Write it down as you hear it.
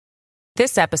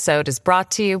This episode is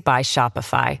brought to you by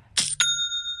Shopify.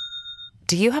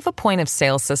 Do you have a point of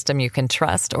sale system you can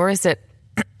trust, or is it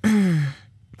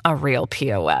a real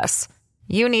POS?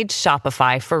 You need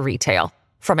Shopify for retail.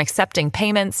 From accepting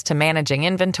payments to managing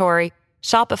inventory,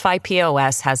 Shopify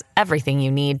POS has everything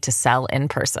you need to sell in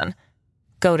person.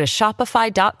 Go to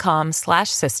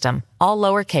shopify.com/system, all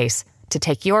lowercase, to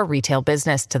take your retail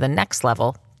business to the next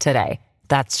level today.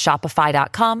 That's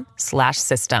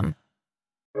shopify.com/system.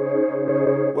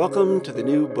 Welcome to the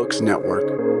New Books Network.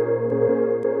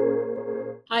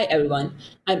 Hi everyone,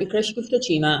 I'm Ikresh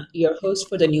Gupta-Chima, your host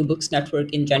for the New Books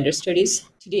Network in Gender Studies.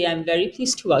 Today I'm very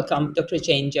pleased to welcome Dr.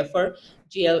 Jane Jaffer,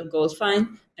 J.L.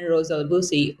 Goldfein, and Rosa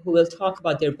Albousy, who will talk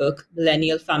about their book,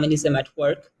 Millennial Feminism at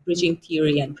Work, Bridging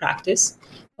Theory and Practice,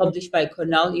 published by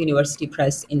Cornell University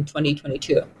Press in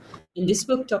 2022. In this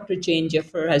book, Dr. Jane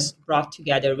Jaffer has brought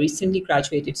together recently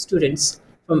graduated students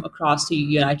from across the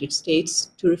United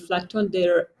States to reflect on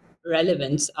their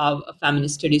relevance of a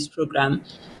feminist studies program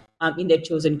in their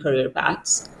chosen career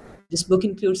paths. This book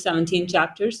includes 17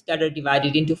 chapters that are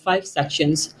divided into 5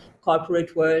 sections: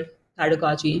 corporate world,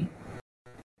 pedagogy,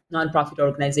 nonprofit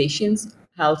organizations,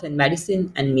 health and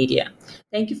medicine, and media.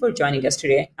 Thank you for joining us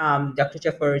today. Dr.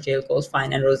 Jaffer, J.L.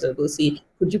 Goldfein, and Rosa Albousy,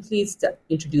 could you please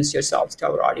introduce yourselves to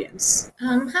our audience?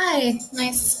 Hi,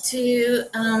 nice to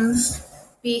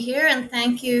be here, and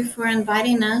thank you for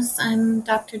inviting us. I'm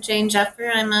Dr. Jane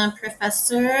Jaffer. I'm a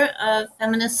professor of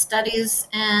feminist studies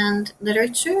and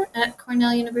literature at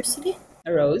Cornell University.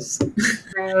 Rose.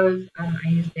 Rose, I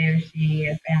use they, she,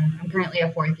 and I'm currently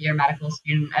a fourth-year medical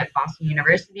student at Boston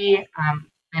University,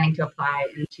 planning to apply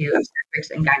into obstetrics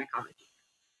and gynecology.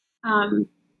 I'm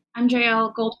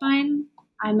J.L. Goldfein.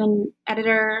 I'm an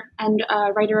editor and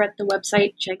writer at the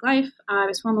website Check Life. I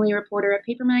was formerly a reporter at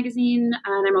Paper Magazine,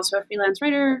 and I'm also a freelance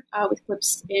writer with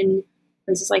clips in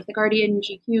places like The Guardian,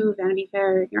 GQ, Vanity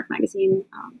Fair, New York Magazine,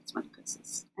 some other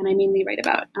places. And I mainly write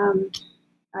about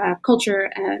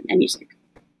culture and music.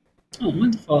 Oh,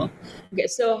 wonderful. Okay,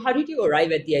 so how did you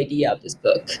arrive at the idea of this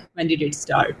book? When did it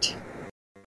start?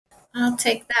 I'll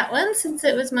take that one since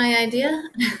it was my idea.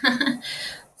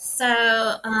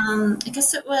 So I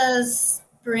guess it was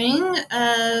spring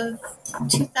of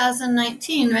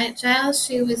 2019, right, Jael?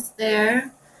 She was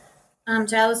there.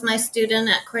 Jael was my student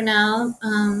at Cornell.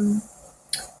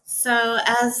 So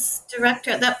as director,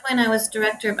 at that point I was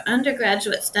director of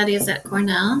undergraduate studies at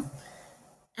Cornell.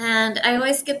 And I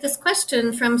always get this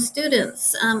question from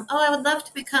students. I would love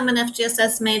to become an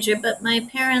FGSS major, but my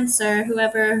parents or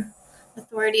whoever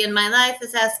authority in my life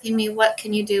is asking me, what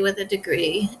can you do with a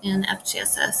degree in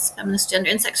FGSS, feminist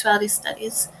gender and sexuality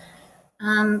studies?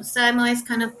 So I'm always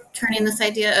kind of turning this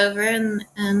idea over, and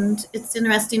it's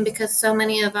interesting because so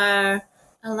many of our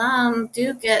alum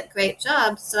do get great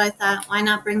jobs. So I thought, why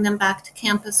not bring them back to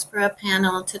campus for a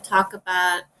panel to talk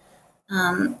about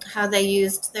how they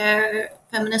used their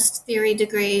feminist theory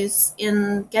degrees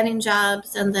in getting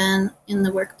jobs and then in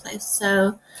the workplace.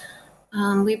 So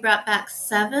we brought back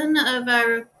 7 of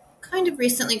our kind of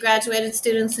recently graduated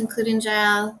students, including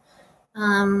Jael.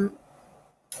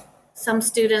 Some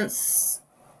students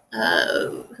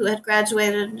who had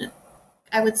graduated,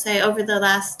 I would say, over the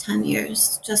last 10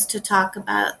 years, just to talk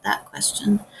about that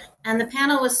question. And the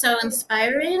panel was so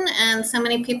inspiring, and so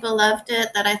many people loved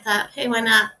it that I thought, hey, why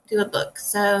not do a book?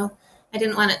 So I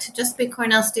didn't want it to just be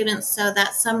Cornell students. So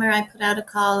that summer I put out a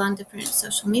call on different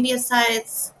social media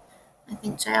sites. I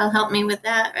think Jael helped me with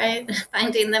that, right?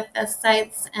 Finding the best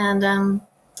sites. And then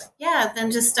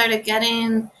just started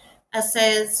getting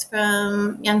essays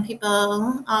from young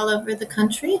people all over the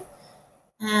country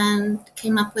and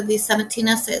came up with these 17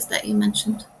 essays that you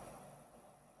mentioned.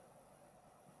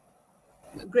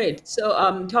 Great. So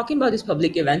talking about this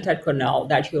public event at Cornell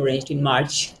that you arranged in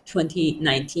March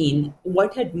 2019,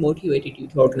 what had motivated you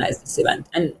to organize this event,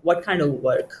 and what kind of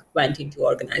work went into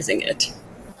organizing it?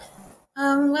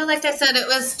 Well, like I said, it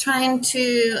was trying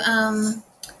to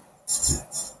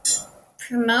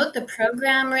promote the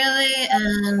program, really,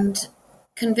 and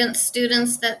convince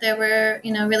students that there were,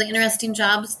 really interesting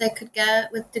jobs they could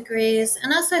get with degrees.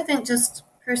 And also, I think just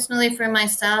personally for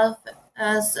myself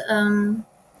as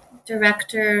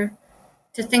director,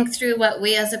 to think through what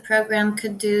we as a program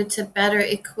could do to better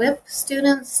equip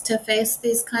students to face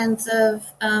these kinds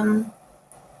of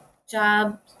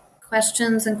job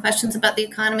questions and questions about the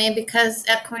economy, because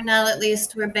at Cornell, at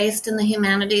least, we're based in the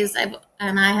humanities,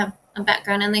 and I have a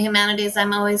background in the humanities.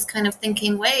 I'm always kind of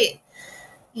thinking, wait,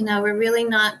 we're really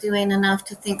not doing enough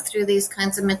to think through these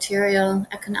kinds of material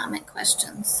economic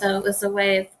questions. So it was a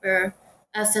way for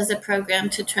us as a program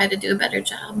to try to do a better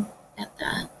job at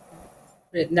that.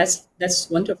 Right, that's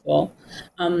wonderful.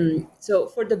 So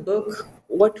for the book,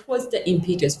 what was the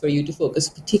impetus for you to focus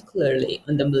particularly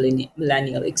on the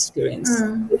millennial experience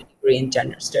Mm. with a degree in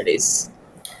gender studies?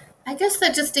 I guess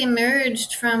that just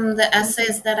emerged from the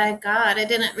essays that I got. I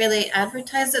didn't really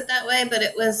advertise it that way, but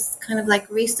it was kind of like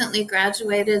recently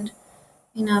graduated,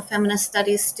 feminist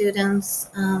studies students.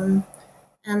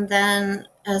 And then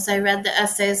as I read the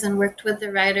essays and worked with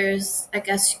the writers, I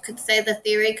guess you could say the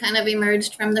theory kind of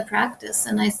emerged from the practice.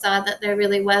 And I saw that there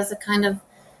really was a kind of,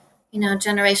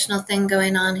 generational thing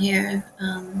going on here,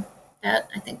 that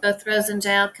I think both Rose and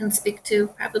Jael can speak to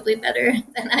probably better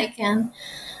than I can.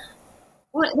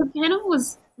 Well, the panel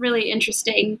was really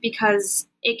interesting because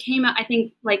it came out, I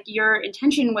think, like your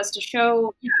intention was to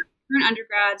show current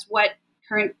undergrads what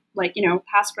current,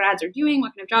 past grads are doing,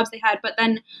 what kind of jobs they had. But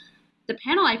then the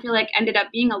panel, I feel like, ended up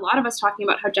being a lot of us talking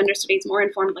about how gender studies more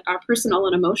informed like our personal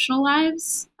and emotional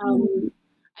lives.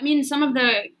 I mean, some of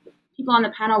the people on the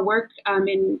panel work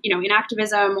in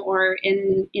activism or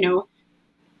in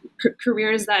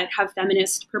careers that have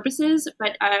feminist purposes,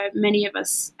 but many of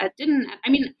us didn't. I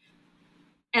mean,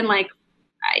 and like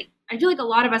I feel like a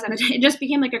lot of us, and it just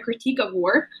became like a critique of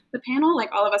work. The panel,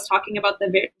 like all of us talking about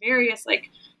the various like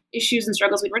issues and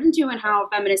struggles we'd run into, and how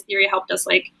feminist theory helped us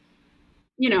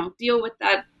deal with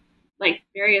that like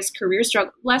various career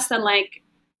struggle. Less than like,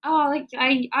 oh, like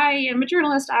I am a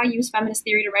journalist. I use feminist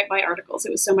theory to write my articles.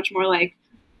 It was so much more like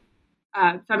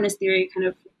feminist theory kind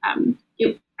of.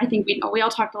 I think we all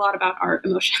talked a lot about our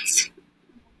emotions.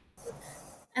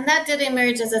 And that did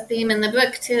emerge as a theme in the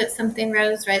book, too. It's something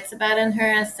Rose writes about in her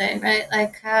essay, right?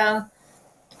 Like how,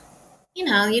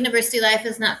 university life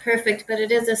is not perfect, but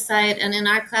it is a site, and in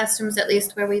our classrooms at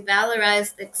least, where we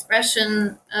valorize the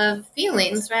expression of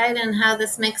feelings, right? And how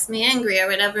this makes me angry or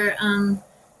whatever.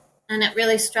 And it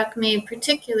really struck me,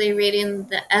 particularly reading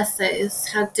the essays,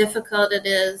 how difficult it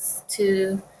is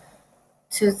to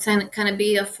kind of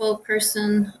be a full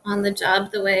person on the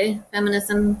job the way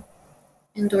feminism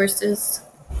endorses.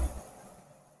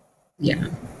 Yeah,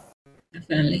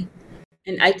 definitely.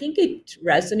 And I think it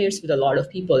resonates with a lot of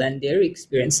people and their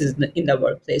experiences in the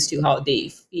workplace too, how they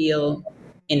feel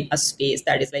in a space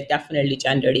that is like definitely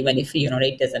gendered, even if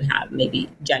it doesn't have maybe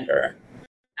gender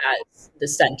as the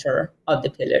center of the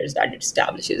pillars that it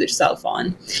establishes itself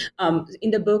on.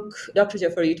 In the book, Dr.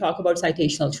 Jaffer, you talk about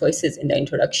citational choices in the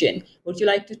introduction. Would you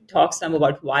like to talk some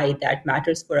about why that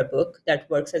matters for a book that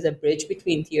works as a bridge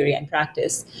between theory and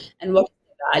practice? And what is the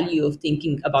value of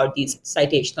thinking about these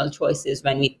citational choices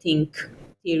when we think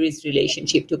theory's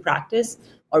relationship to practice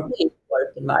or paid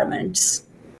work environments?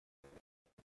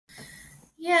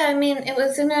 Yeah, I mean, it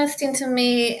was interesting to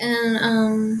me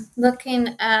in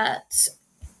looking at,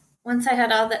 once I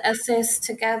had all the essays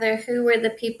together, who were the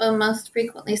people most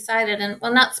frequently cited. And,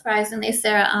 well, not surprisingly,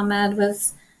 Sarah Ahmed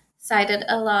was cited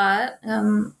a lot.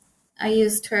 I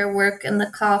used her work in the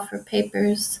call for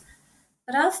papers.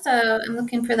 But also, I'm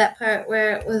looking for that part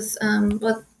where it was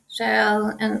with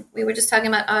Jael, and we were just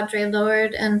talking about Audre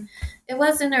Lorde. And it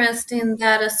was interesting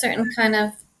that a certain kind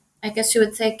of, I guess you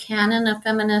would say, canon of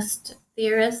feminist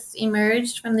theorists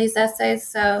emerged from these essays.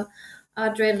 So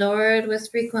Audre Lorde was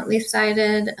frequently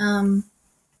cited.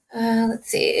 Let's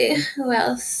see, who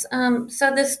else?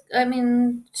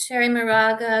 Sherry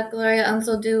Moraga, Gloria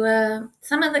Anzaldúa,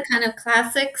 some of the kind of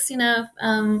classics,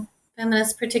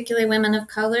 feminists, particularly women of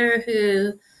color,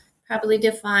 who probably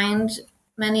defined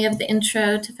many of the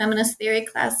intro to feminist theory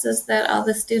classes that all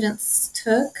the students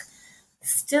took,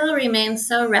 still remain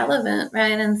so relevant,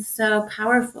 right, and so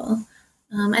powerful.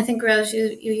 I think, Rose,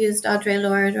 you used Audre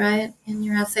Lorde, right, in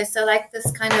your essay. So like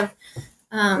this kind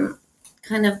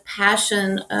of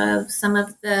passion of some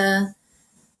of the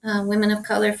women of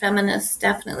color feminists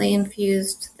definitely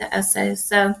infused the essays.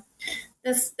 So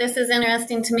this is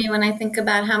interesting to me when I think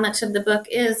about how much of the book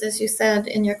is, as you said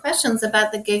in your questions,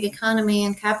 about the gig economy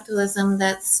and capitalism.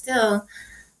 That's still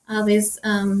all these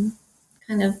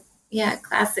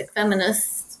classic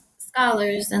feminist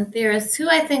scholars and theorists who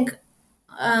I think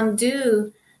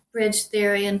do bridge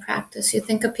theory and practice. You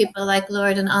think of people like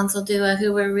Lorde and Anzaldúa,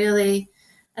 who were really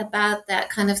about that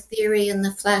kind of theory in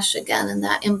the flesh again, and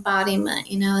that embodiment,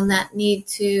 and that need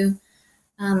to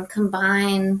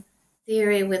combine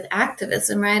theory with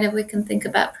activism, right? If we can think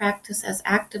about practice as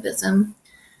activism,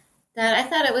 that I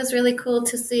thought it was really cool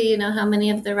to see, how many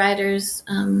of the writers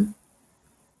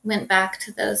went back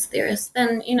to those theorists.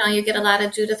 Then, you get a lot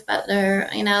of Judith Butler,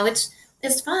 which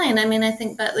is fine. I mean, I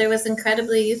think Butler was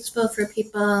incredibly useful for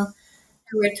people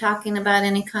who were talking about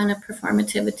any kind of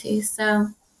performativity. So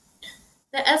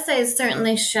the essays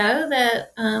certainly show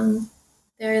that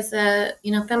there's a,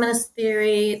 feminist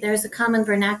theory, there's a common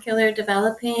vernacular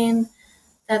developing.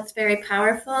 that's very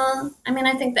powerful. I mean,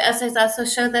 I think the essays also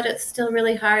show that it's still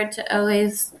really hard to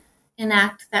always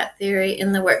enact that theory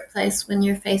in the workplace when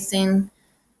you're facing,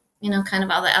 kind of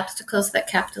all the obstacles that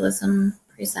capitalism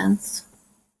presents.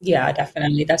 Yeah,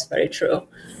 definitely. That's very true.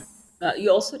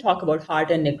 You also talk about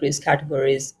Hart and Negri's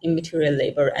categories, immaterial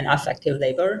labor and affective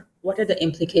labor. What are the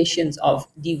implications of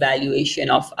devaluation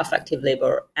of affective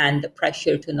labor and the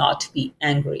pressure to not be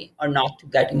angry or not to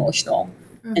get emotional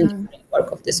in the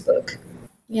framework of this book?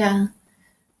 Yeah.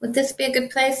 Would this be a good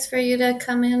place for you to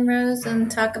come in, Rose, and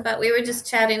talk about? We were just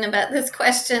chatting about this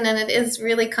question, and it is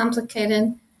really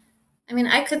complicated. I mean,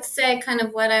 I could say kind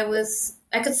of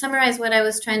I could summarize what I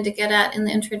was trying to get at in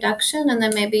the introduction, and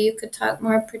then maybe you could talk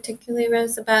more particularly,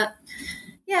 Rose, about.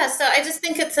 Yeah, so I just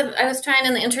think I was trying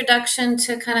in the introduction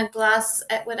to kind of gloss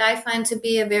at what I find to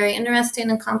be a very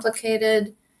interesting and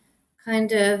complicated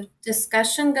kind of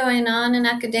discussion going on in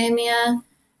academia,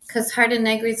 because Hart and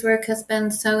Negri's work has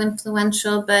been so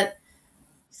influential, but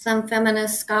some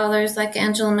feminist scholars like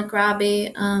Angela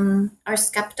McRobbie are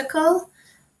skeptical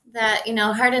that,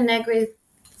 Hart and Negri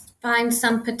find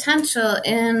some potential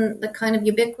in the kind of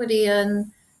ubiquity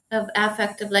of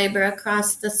affective labor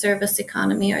across the service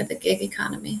economy or the gig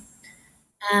economy.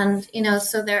 And,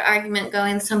 so their argument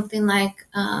going something like,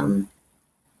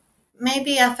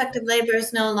 maybe affective labor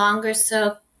is no longer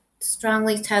so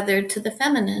strongly tethered to the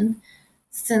feminine,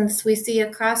 since we see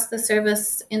across the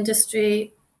service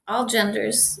industry all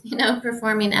genders,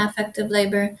 performing affective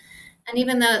labor. And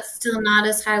even though it's still not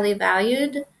as highly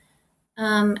valued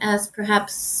as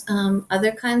perhaps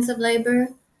other kinds of labor,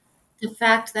 the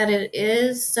fact that it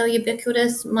is so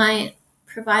ubiquitous might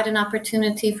provide an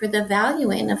opportunity for the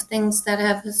valuing of things that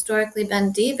have historically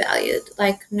been devalued,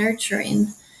 like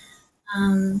nurturing.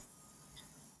 And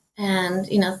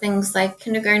things like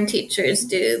kindergarten teachers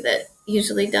do that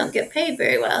usually don't get paid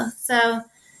very well. So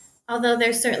although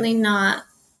they're certainly not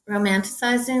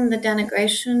romanticizing the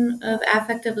denigration of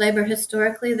affective labor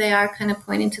historically, they are kind of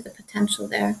pointing to the potential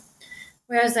there.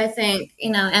 Whereas I think,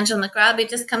 Angela McRobbie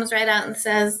just comes right out and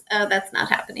says, oh, that's not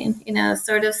happening.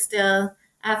 Sort of still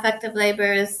affective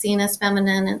labor is seen as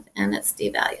feminine and it's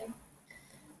devalued.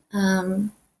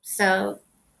 So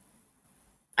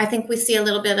I think we see a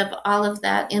little bit of all of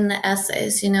that in the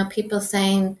essays, people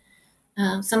saying,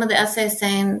 some of the essays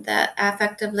saying that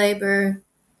affective labor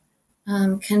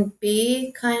can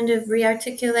be kind of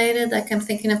rearticulated. Like I'm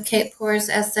thinking of Kate Poor's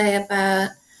essay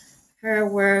about her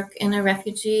work in a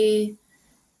refugee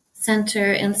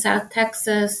center in South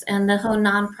Texas and the whole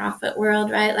nonprofit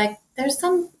world, right? Like there's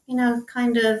some,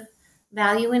 kind of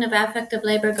valuing of affective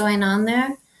labor going on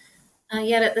there.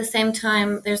 Yet at the same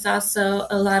time, there's also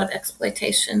a lot of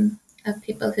exploitation of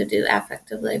people who do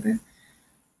affective labor.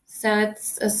 So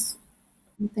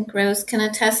I think Rose can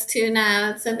attest to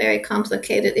now, it's a very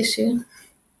complicated issue.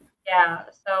 Yeah,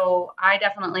 so I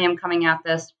definitely am coming at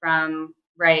this from,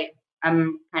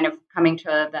 I'm kind of coming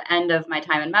to the end of my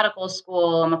time in medical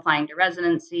school. I'm applying to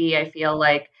residency. I feel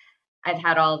like I've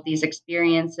had all of these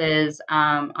experiences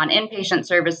on inpatient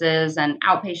services and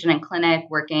outpatient and clinic,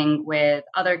 working with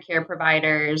other care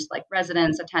providers like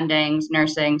residents, attendings,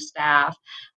 nursing staff,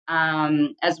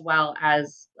 as well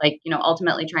as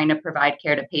ultimately trying to provide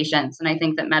care to patients. And I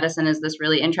think that medicine is this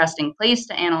really interesting place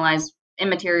to analyze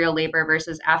immaterial labor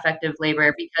versus affective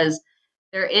labor, because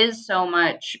there is so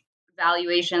much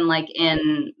valuation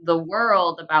in the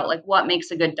world about what makes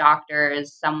a good doctor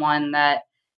is someone that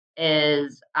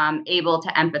is able to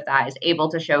empathize, able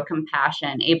to show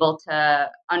compassion, able to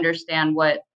understand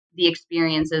what the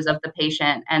experiences of the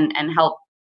patient and help,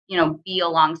 be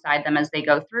alongside them as they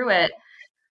go through it.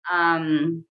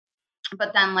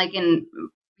 But then in,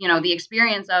 the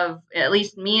experience of at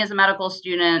least me as a medical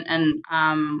student and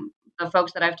the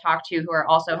folks that I've talked to who are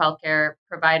also healthcare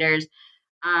providers,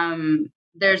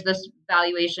 there's this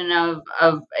valuation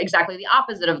of exactly the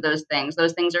opposite of those things.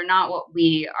 Those things are not what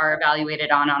we are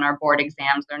evaluated on our board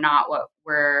exams. They're not what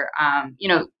we're,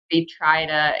 they try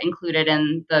to include it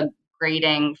in the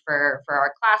grading for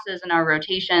our classes and our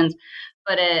rotations.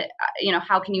 But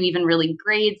how can you even really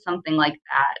grade something like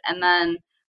that? And then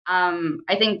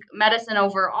I think medicine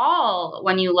overall,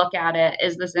 when you look at it,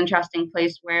 is this interesting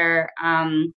place where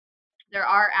there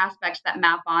are aspects that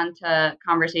map onto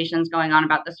conversations going on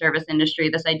about the service industry.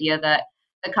 This idea that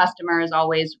the customer is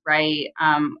always right,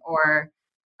 or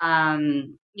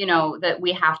that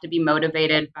we have to be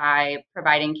motivated by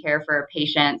providing care for a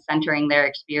patient, centering their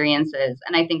experiences.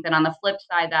 And I think that on the flip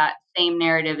side, that same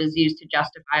narrative is used to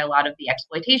justify a lot of the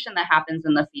exploitation that happens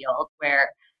in the field,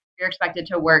 where you're expected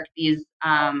to work these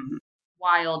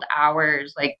wild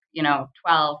hours,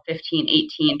 12, 15,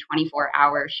 18,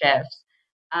 24-hour shifts.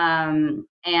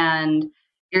 And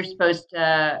you're supposed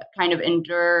to kind of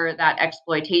endure that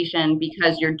exploitation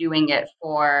because you're doing it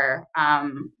for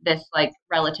this like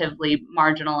relatively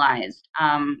marginalized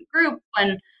group.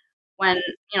 When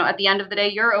at the end of the day,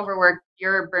 you're overworked,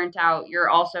 you're burnt out, you're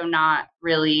also not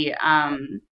really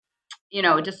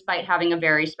despite having a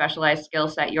very specialized skill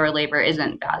set, your labor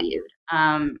isn't valued.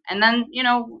 And then,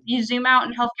 you zoom out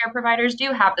and healthcare providers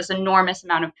do have this enormous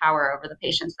amount of power over the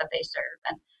patients that they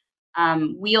serve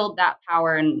and wield that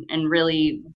power in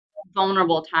really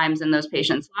vulnerable times in those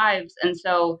patients' lives. And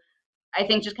so I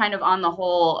think just kind of on the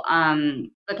whole,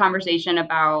 the conversation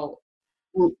about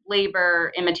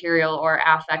labor, immaterial or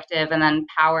affective, and then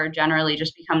power generally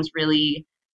just becomes really,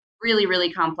 really,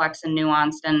 really complex and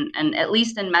nuanced. And at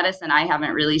least in medicine, I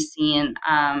haven't really seen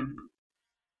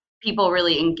people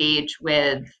really engage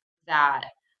with that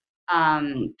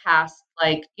past,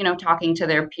 like, talking to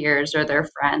their peers or their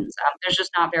friends. There's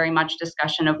just not very much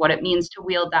discussion of what it means to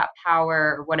wield that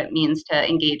power, or what it means to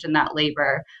engage in that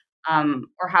labor,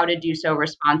 or how to do so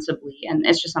responsibly. And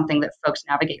it's just something that folks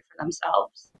navigate for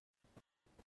themselves.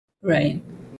 Right.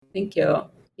 Thank you.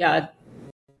 Yeah,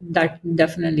 that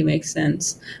definitely makes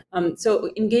sense.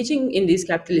 So engaging in these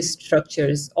capitalist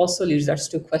structures also leads us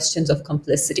to questions of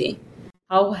complicity.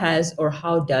 How has or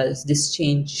how does this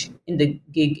change in the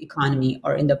gig economy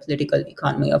or in the political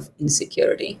economy of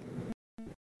insecurity?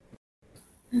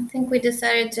 I think we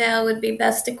decided Jael would be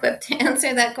best equipped to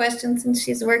answer that question since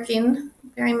she's working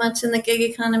very much in the gig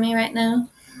economy right now.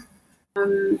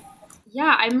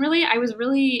 Yeah, I was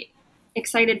really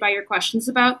excited by your questions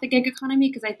about the gig economy,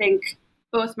 because I think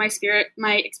both my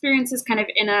experiences kind of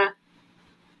in a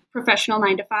professional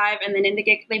 9-to-5 and then in the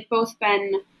gig, they've both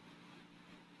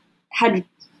had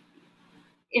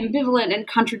ambivalent and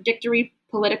contradictory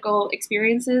political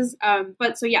experiences.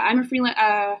 But so yeah, I'm a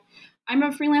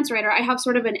freelance writer. I have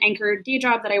sort of an anchored day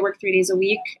job that I work 3 days a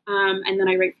week, and then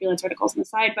I write freelance articles on the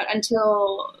side. But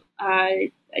until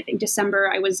I think December,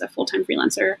 I was a full-time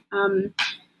freelancer.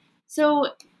 So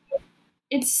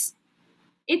it's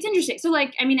interesting. So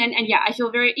like, I mean, and yeah, I feel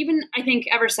I think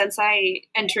ever since I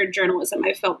entered journalism,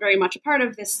 I've felt very much a part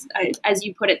of this, as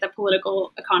you put it, the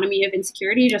political economy of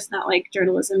insecurity, just that like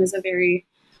journalism is a very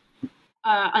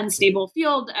unstable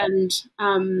field. And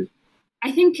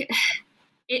I think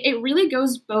it really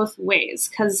goes both ways,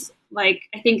 because like,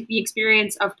 I think the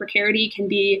experience of precarity can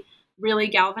be really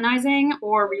galvanizing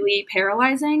or really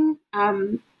paralyzing.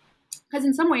 Because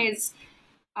in some ways,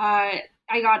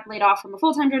 I got laid off from a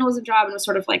full-time journalism job and was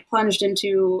sort of like plunged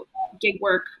into gig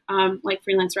work, like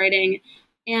freelance writing.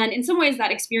 And in some ways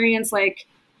that experience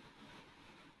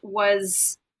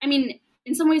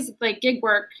in some ways like gig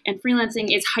work and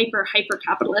freelancing is hyper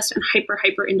capitalist and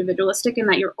hyper individualistic, in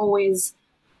that you're always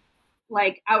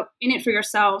like out in it for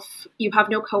yourself. You have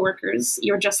no coworkers.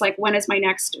 You're just like, what is my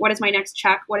next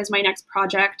check? What is my next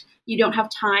project? You don't have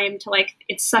time to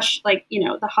it's such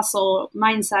the hustle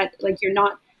mindset. Like you're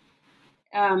not,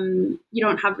 you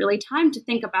don't have really time to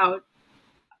think about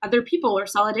other people or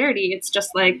solidarity. It's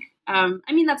just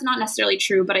that's not necessarily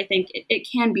true, but I think it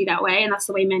can be that way. And that's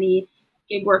the way many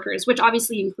gig workers, which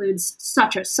obviously includes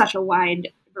such a wide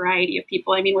variety of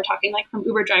people. I mean, we're talking from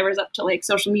Uber drivers up to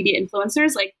social media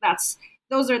influencers.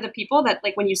 Those are the people that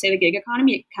when you say the gig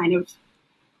economy, it kind of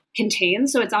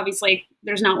contains. So it's obviously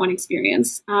there's not one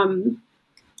experience.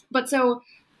 But so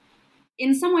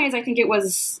in some ways, I think it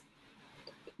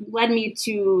led me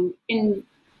to in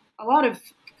a lot of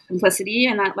complicity,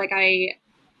 and that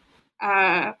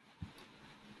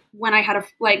when I had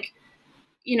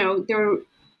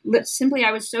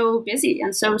I was so busy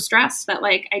and so stressed that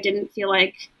I didn't feel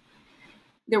like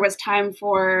there was time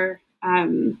for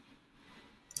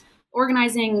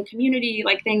organizing community,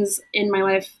 things in my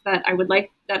life that I would like,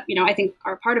 that I think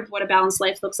are part of what a balanced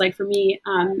life looks like for me.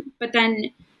 But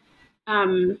then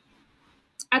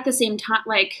at the same time,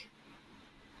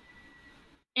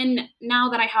 and now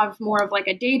that I have more of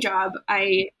a day job,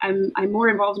 I'm more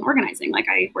involved in organizing.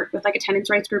 I work with a tenants'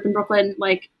 rights group in Brooklyn,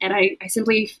 and I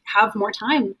simply have more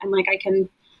time, and I can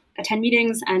attend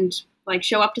meetings and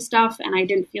show up to stuff. And I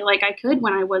didn't feel like I could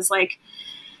when I was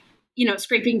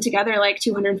scraping together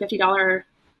 $250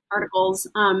 articles.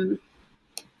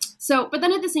 But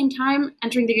then at the same time,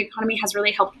 entering the gig economy has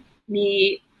really helped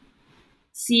me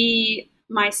see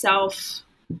myself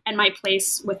and my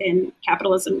place within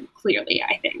capitalism clearly,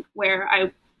 I think, where I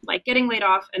getting laid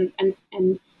off and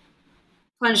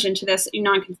plunged into this,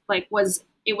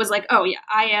 oh yeah,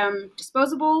 I am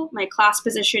disposable. My class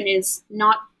position is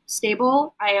not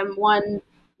stable. I am one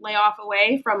layoff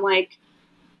away from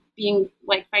being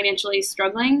financially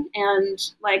struggling. And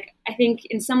I think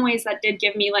in some ways that did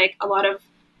give me a lot of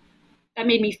that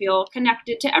made me feel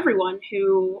connected to everyone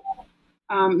who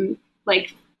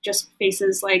like just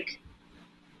faces like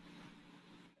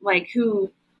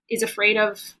who is afraid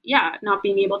of not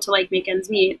being able to like make ends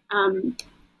meet.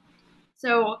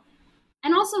 So,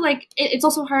 and also like it's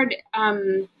also hard.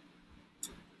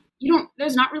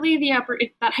 There's not really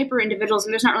that hyper individuals,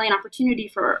 and there's not really an opportunity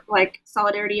for like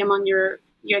solidarity among your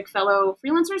fellow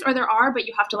freelancers, or there are, but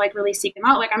you have to like really seek them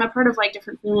out. Like I'm a part of like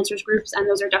different freelancers groups, and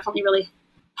those are definitely really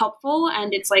helpful.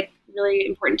 And it's like really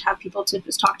important to have people to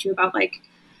just talk to about like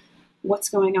what's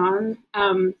going on.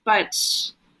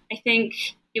 But I think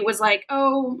it was like,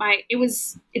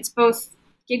 it's both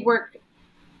gig work.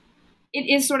 It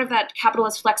is sort of that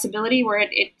capitalist flexibility where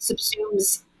it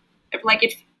subsumes, like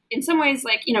it, in some ways,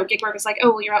 like, gig work is like,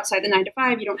 oh, well, you're outside the 9 to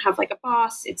 5. You don't have like a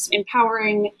boss. It's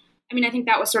empowering. I mean, I think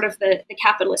that was sort of the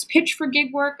capitalist pitch for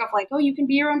gig work of like, oh, you can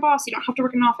be your own boss. You don't have to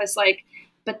work in an office. Like,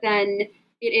 but then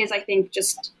it is, I think,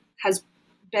 just has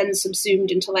been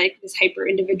subsumed into like this hyper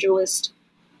individualist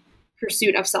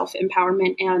pursuit of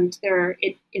self-empowerment. And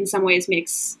it in some ways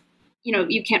makes,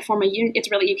 you can't form a union.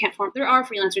 There are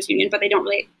freelancers union, but they don't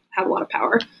really have a lot of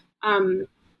power.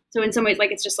 So in some ways,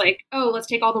 like, it's just like, oh, let's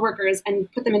take all the workers and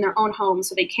put them in their own homes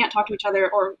so they can't talk to each other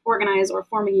or organize or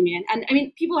form a union. And I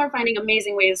mean, people are finding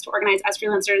amazing ways to organize as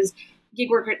freelancers, gig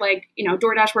workers, like,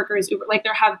 DoorDash workers, Uber, like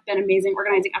there have been amazing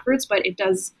organizing efforts, but it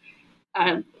does,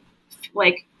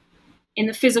 like in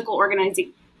the physical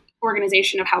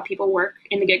organization of how people work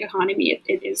in the gig economy,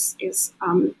 it is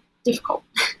difficult.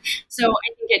 So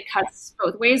I think it cuts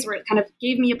both ways, where it kind of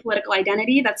gave me a political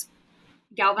identity that's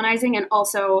galvanizing, and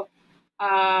also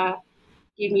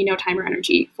gave me no time or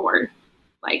energy for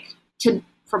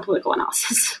political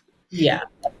analysis. Yeah,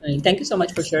 definitely. Thank you so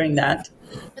much for sharing that.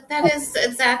 But that is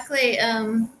exactly,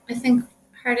 I think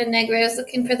Harda Negra is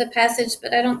looking for the passage,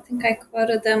 but I don't think I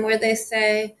quoted them, where they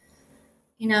say,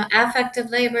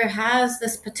 affective labor has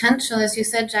this potential, as you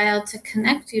said, Jael, to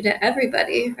connect you to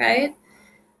everybody, right?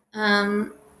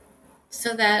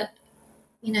 So that,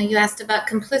 you asked about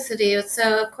complicity.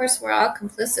 So, of course, we're all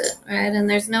complicit, right? And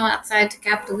there's no outside to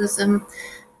capitalism.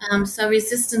 So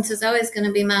resistance is always going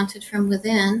to be mounted from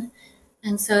within.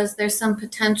 And so is there some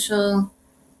potential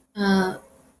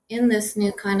in this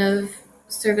new kind of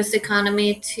service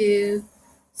economy to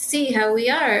see how we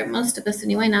are, most of us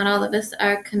anyway, not all of us,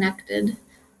 are connected.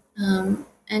 And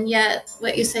yet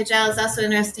what you say, Giles, is also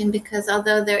interesting, because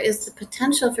although there is the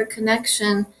potential for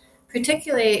connection,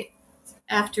 particularly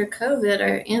after COVID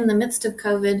or in the midst of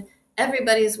COVID,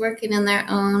 everybody's working in their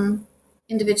own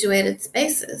individuated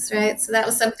spaces, right? So that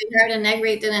was something Harda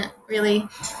Negra didn't really,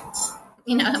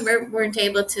 weren't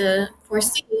able to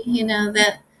foresee,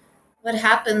 that what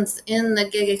happens in the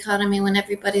gig economy when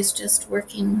everybody's just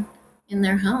working in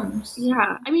their homes.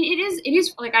 Yeah. I mean, it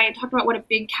is like, I talked about what a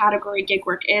big category gig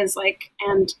work is like,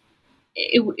 and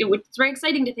it's very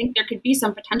exciting to think there could be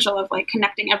some potential of like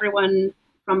connecting everyone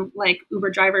from like Uber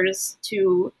drivers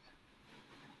to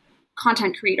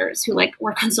content creators who like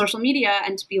work on social media,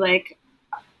 and to be like,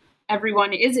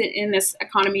 everyone is in this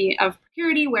economy of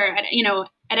precarity where at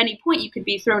any point you could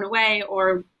be thrown away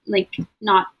or like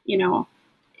not,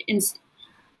 in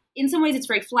some ways it's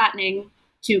very flattening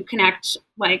to connect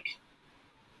like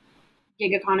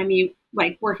gig economy,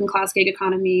 like working class gig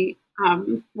economy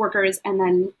workers, and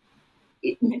then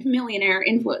millionaire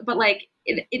influence. But like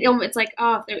it's like,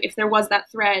 oh, if there was that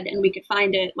thread and we could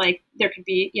find it, like there could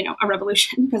be a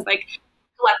revolution, because like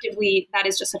collectively that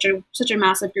is just such a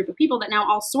massive group of people that now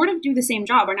all sort of do the same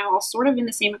job, or now all sort of in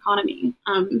the same economy.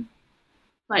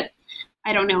 But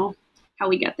I don't know how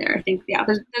we get there. I think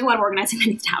there's a lot of organizing that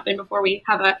needs to happen before we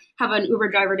have an Uber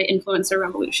driver to influencer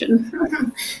revolution.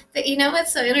 But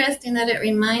what's so interesting that it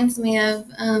reminds me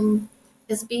of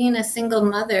is being a single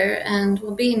mother, and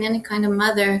being any kind of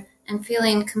mother, and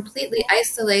feeling completely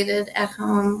isolated at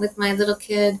home with my little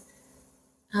kid,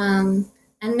 and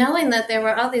knowing that there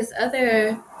were all these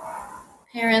other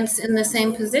parents in the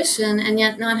same position, and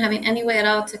yet not having any way at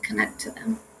all to connect to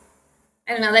them.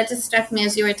 I don't know, that just struck me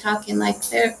as you were talking, like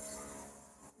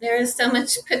there is so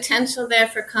much potential there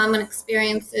for common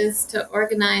experiences to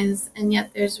organize, and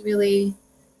yet there's really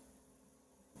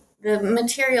the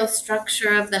material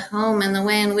structure of the home and the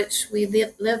way in which we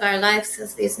live our lives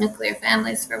as these nuclear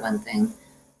families, for one thing,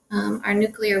 our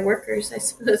nuclear workers, I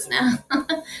suppose now,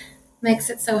 makes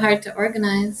it so hard to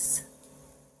organize.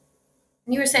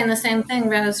 And you were saying the same thing,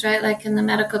 Rose, right? Like in the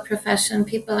medical profession,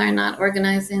 people are not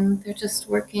organizing. They're just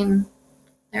working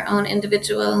their own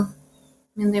individual.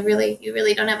 I mean, you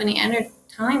really don't have any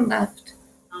time left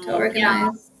to organize.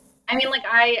 Yeah. I mean, like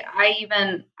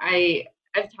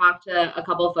I've talked to a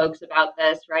couple of folks about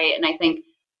this, right? And I think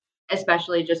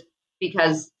especially just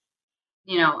because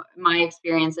my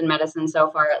experience in medicine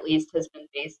so far, at least, has been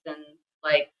based in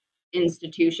like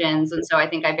institutions. And so I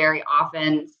think I very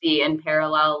often see in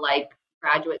parallel, like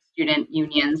graduate student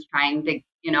unions trying to,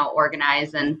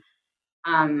 organize. And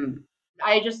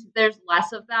there's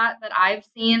less of that I've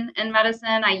seen in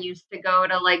medicine. I used to go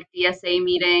to like DSA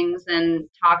meetings and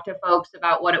talk to folks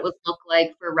about what it would look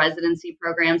like for residency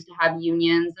programs to have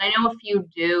unions. And I know a few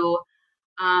do,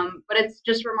 but it's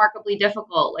just remarkably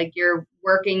difficult. Like you're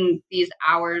working these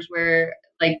hours where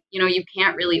like, you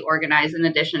can't really organize in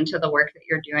addition to the work that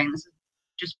you're doing. This is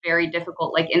just very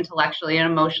difficult, like intellectually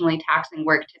and emotionally taxing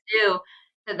work to do,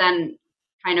 to then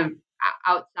kind of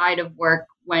outside of work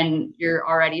when you're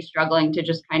already struggling to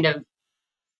just kind of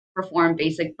perform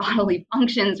basic bodily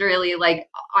functions, really, like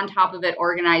on top of it,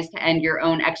 organize to end your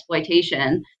own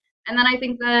exploitation. And then I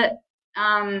think that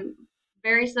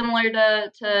very similar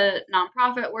to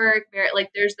nonprofit work,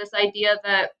 there's this idea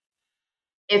that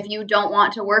if you don't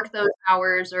want to work those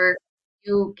hours or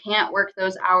you can't work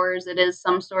those hours, it is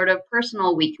some sort of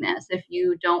personal weakness. If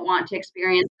you don't want to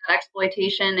experience that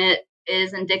exploitation, it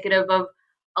is indicative of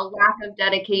a lack of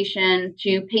dedication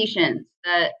to patients,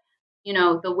 that,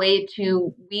 the way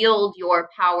to wield your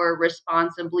power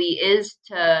responsibly is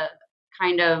to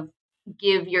kind of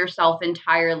give yourself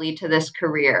entirely to this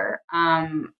career.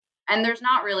 And there's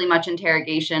not really much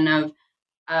interrogation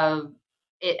of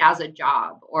it as a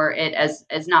job, or it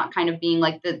as not kind of being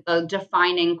like the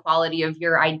defining quality of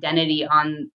your identity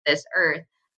on this earth.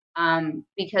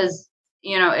 Because,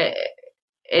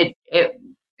 it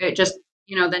just,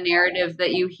 the narrative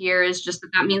that you hear is just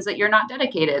that means that you're not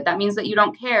dedicated. That means that you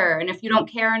don't care. And if you don't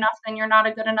care enough, then you're not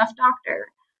a good enough doctor.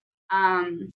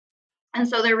 And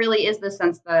so there really is this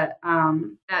sense that,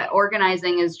 that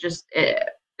organizing is just,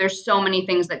 there's so many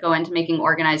things that go into making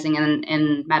organizing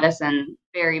in medicine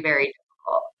very, very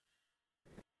difficult.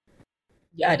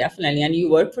 Yeah, definitely. And you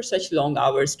work for such long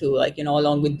hours too, like,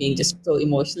 along with being just so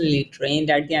emotionally drained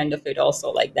at the end of it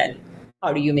also, like then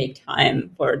how do you make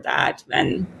time for that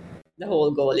when the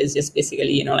whole goal is just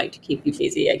basically, like to keep you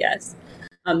busy, I guess.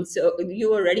 So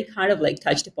you already kind of like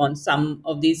touched upon some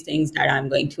of these things that I'm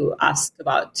going to ask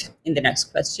about in the next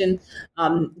question.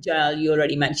 Jael, you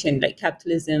already mentioned like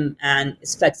capitalism and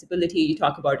its flexibility. You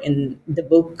talk about in the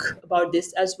book about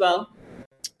this as well.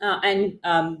 And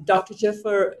Dr.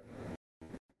 Jaffer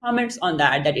comments on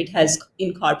that it has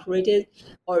incorporated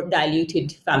or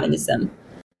diluted feminism.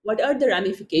 What are the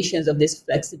ramifications of this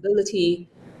flexibility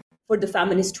for the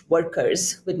feminist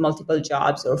workers with multiple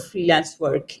jobs or freelance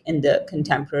work in the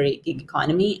contemporary gig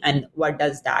economy? And what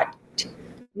does that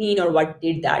mean, or what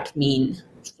did that mean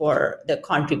for the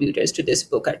contributors to this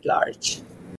book at large?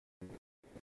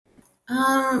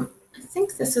 I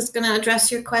think this is going to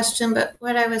address your question, but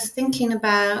what I was thinking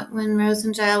about when Rose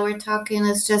and Jael were talking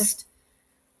is just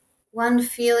one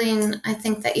feeling I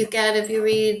think that you get if you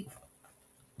read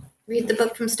the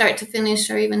book from start to finish,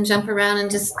 or even jump around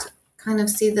and just kind of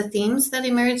see the themes that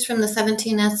emerge from the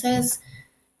 17 essays.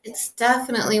 It's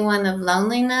definitely one of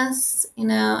loneliness,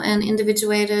 and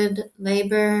individuated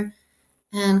labor,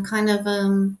 and kind of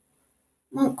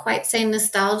won't quite say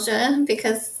nostalgia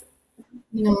because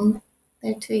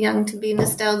they're too young to be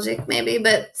nostalgic maybe,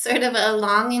 but sort of a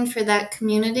longing for that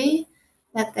community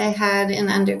that they had in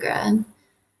undergrad.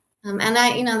 And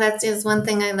that is one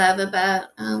thing I love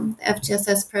about the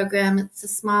FGSS program. It's a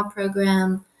small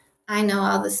program. I know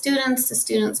all the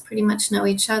students pretty much know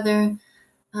each other.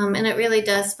 And it really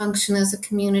does function as a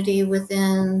community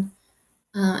within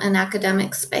an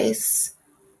academic space.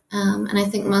 And I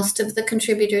think most of the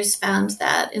contributors found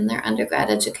that in their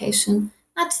undergrad education.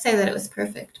 Not to say that it was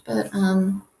perfect, but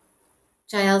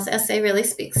Jael's essay really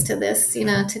speaks to this,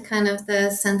 to kind of the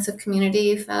sense of community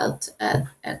you felt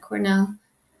at Cornell.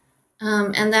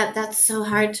 And that's so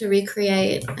hard to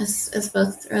recreate, as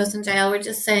both Rose and Jael were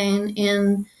just saying,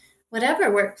 in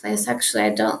whatever workplace. Actually,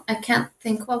 I can't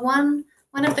think. Well,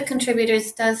 one of the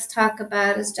contributors does talk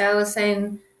about, as Jael was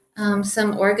saying,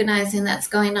 some organizing that's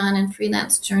going on in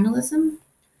freelance journalism.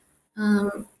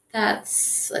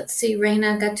 That's, let's see,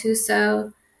 Reina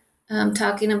Gattuso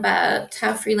talking about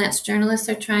how freelance journalists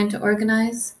are trying to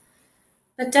organize.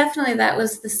 But definitely that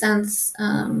was the sense,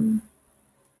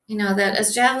 that,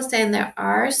 as Jael was saying, there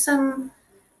are some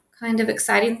kind of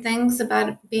exciting things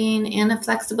about being in a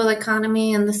flexible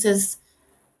economy. And this is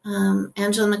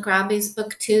Angela McRobbie's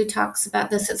book too, talks about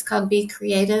this. It's called Be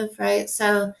Creative, right?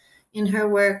 So in her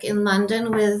work in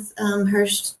London with her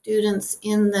students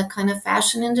in the kind of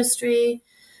fashion industry,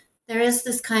 there is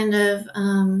this kind of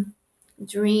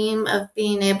dream of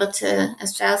being able to,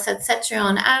 as Jael said, set your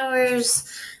own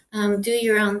hours, do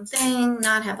your own thing,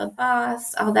 not have a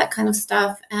boss, all that kind of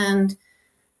stuff. And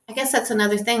I guess that's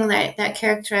another thing that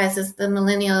characterizes the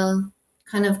millennial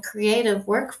kind of creative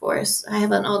workforce. I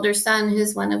have an older son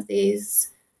who's one of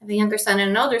these. I have a younger son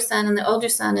and an older son, and the older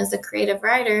son is a creative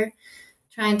writer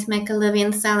trying to make a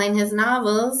living selling his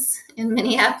novels in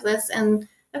Minneapolis, and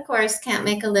of course can't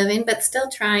make a living, but still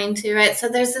trying to, right? So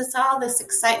there's all this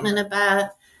excitement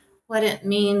about what it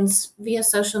means via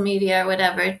social media or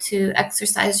whatever to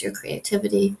exercise your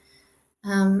creativity.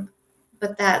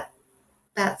 But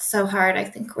that's so hard. I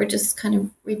think we're just kind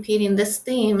of repeating this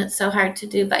theme. It's so hard to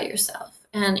do by yourself,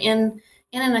 and in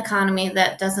an economy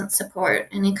that doesn't support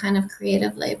any kind of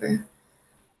creative labor.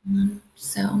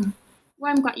 So,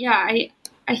 well, I'm glad. Yeah,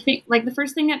 I think like the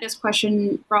first thing that this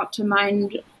question brought to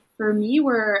mind for me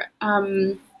were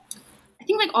I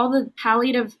think like all the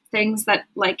palliative things that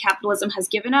like capitalism has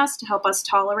given us to help us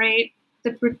tolerate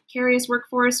the precarious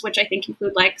workforce, which I think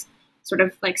include like sort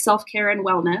of like self-care and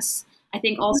wellness. I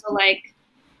think also like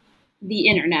the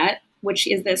internet, which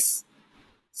is this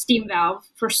steam valve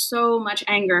for so much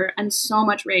anger and so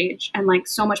much rage and like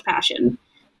so much passion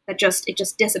that it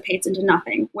just dissipates into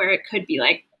nothing, where it could be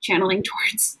like channeling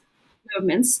towards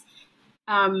movements.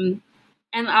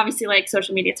 And obviously like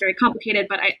social media, it's very complicated,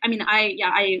 but I'm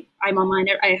online.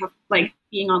 I have like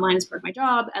being online as part of my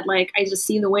job. And like, I just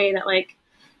see the way that like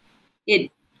it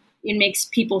makes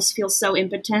people feel so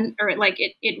impotent, or like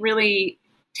it really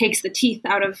takes the teeth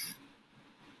out of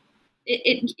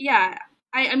it. Yeah.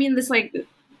 I mean, this like,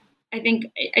 I think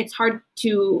it's hard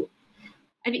to,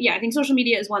 I think social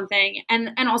media is one thing,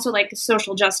 and also like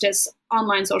social justice,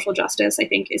 online social justice, I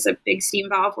think is a big steam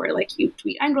valve where like you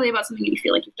tweet angrily about something and you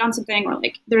feel like you've done something, or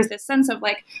like there's this sense of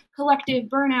like collective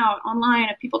burnout online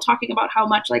of people talking about how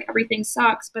much like everything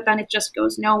sucks, but then it just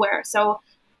goes nowhere. So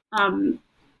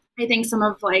I think some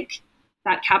of like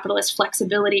that capitalist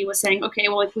flexibility was saying, okay,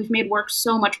 well, if we've made work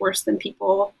so much worse than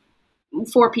people,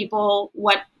 for people,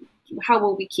 how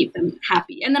will we keep them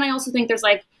happy? And then I also think there's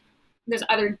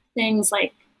other things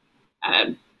like,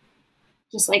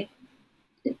 just like,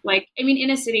 I mean, in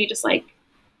a city, just like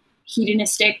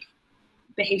hedonistic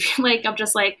behavior, like I'm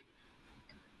just like,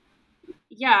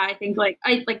 yeah, I think like,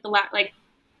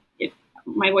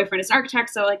 my boyfriend is an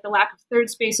architect. So like the lack of third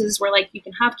spaces where like you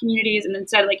can have communities, and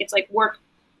instead like, it's like work,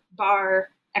 bar,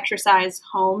 exercise,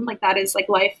 home. Like that is like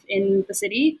life in the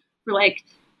city for like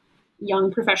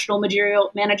young professional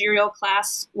managerial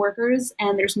class workers.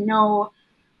 And there's no,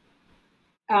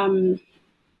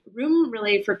 room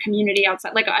really for community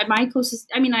outside. Like my closest,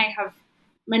 I mean, I have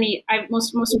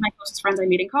most of my closest friends I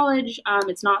meet in college.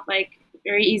 It's not like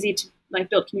very easy to like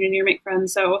build community or make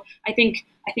friends. So I think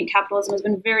capitalism has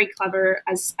been very clever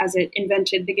as it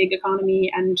invented the gig economy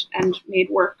and made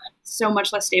work so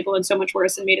much less stable and so much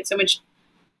worse, and made it so much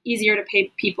easier to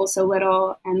pay people so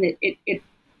little. And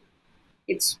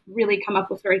it's really come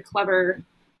up with very clever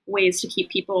ways to keep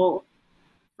people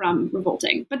from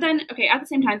revolting. But then, okay, at the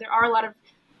same time, there are a lot of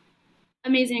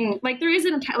amazing, like there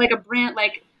isn't like a brand,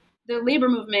 like the labor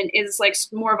movement is like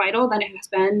more vital than it has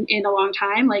been in a long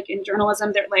time. Like in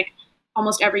journalism, they're like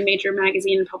almost every major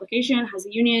magazine and publication has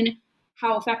a union.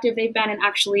 How effective they've been in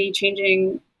actually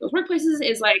changing those workplaces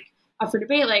is like up for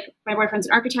debate. Like my boyfriend's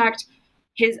an architect.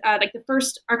 His like the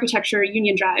first architecture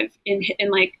union drive in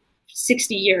like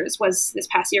 60 years was this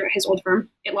past year at his old firm.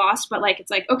 It lost, but like it's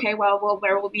like, okay, well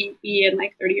where will we be in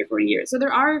like 30 or 40 years? So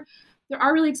there are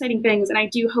really exciting things, and I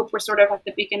do hope we're sort of at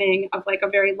the beginning of like a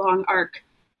very long arc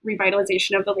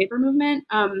revitalization of the labor movement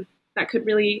that could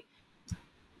really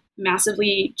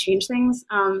massively change things.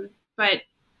 But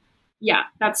yeah,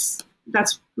 that's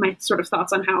my sort of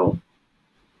thoughts on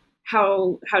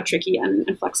how tricky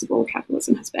and flexible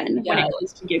capitalism has been when it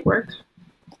comes to gig work.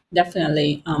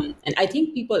 Definitely. And I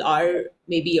think people are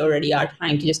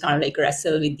trying to just kind of like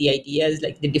wrestle with the ideas,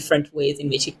 like the different ways in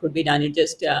which it could be done. It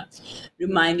just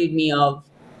reminded me of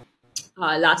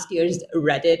last year's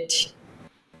Reddit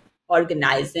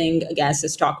organizing against the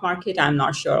stock market. I'm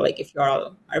not sure like if you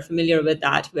all are familiar with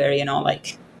that, where,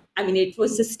 like, I mean, it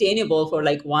was sustainable for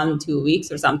like 1-2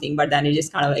 weeks or something, but then it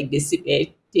just kind of like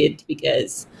dissipated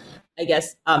because I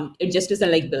guess it just doesn't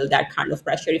like build that kind of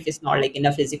pressure if it's not like in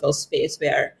a physical space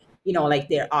where, like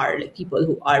there are like people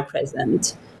who are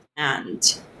present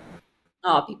and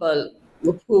people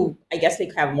who I guess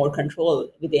like have more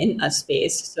control within a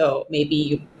space. So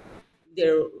maybe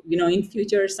there, in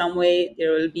future some way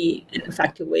there will be an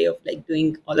effective way of like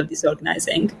doing all of this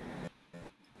organizing.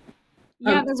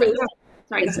 Yeah,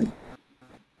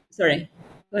 sorry.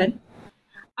 Go ahead.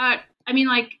 I mean,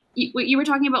 like you were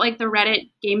talking about like the Reddit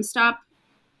GameStop,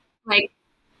 like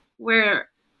where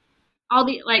all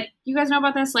the like, you guys know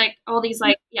about this? Like all these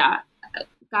like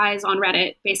guys on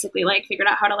Reddit basically like figured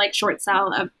out how to like short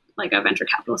sell like a venture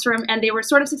capitalist firm, and they were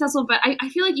sort of successful. But I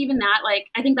feel like even that, like,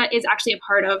 I think that is actually a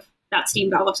part of that steam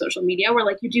valve of social media, where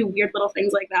like you do weird little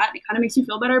things like that, and it kind of makes you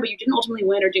feel better, but you didn't ultimately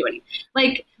win or do anything.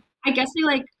 Like, I guess they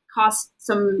like cost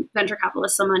some venture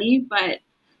capitalists some money, but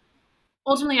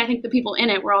ultimately I think the people in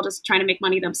it were all just trying to make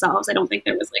money themselves. I don't think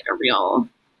there was like a real,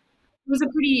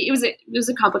 it was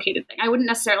a complicated thing. I wouldn't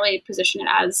necessarily position it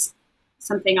as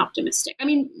something optimistic. I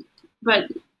mean, but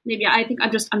maybe I think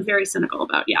I'm very cynical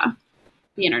about,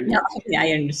 the internet. No, yeah,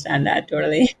 I understand that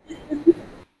totally.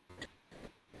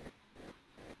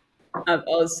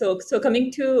 So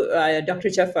coming to Dr.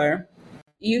 Jaffer,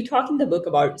 you talk in the book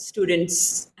about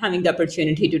students having the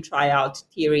opportunity to try out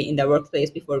theory in the workplace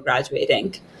before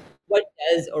graduating. What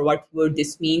does or what would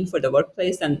this mean for the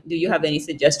workplace? And do you have any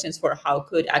suggestions for how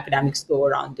could academics go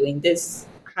around doing this?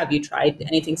 Have you tried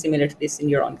anything similar to this in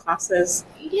your own classes?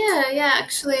 Yeah,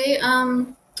 actually, I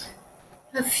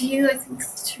think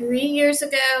 3 years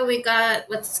ago, we got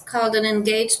what's called an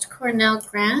Engaged Cornell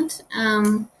grant.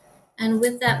 And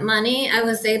with that money, I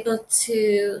was able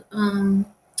to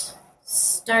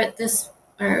start this,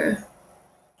 or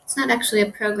it's not actually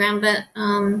a program, but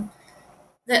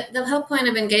the whole point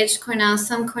of Engaged Cornell,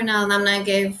 some Cornell alumni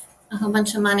gave a whole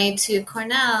bunch of money to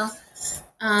Cornell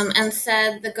and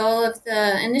said the goal of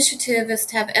the initiative is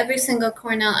to have every single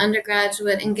Cornell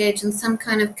undergraduate engage in some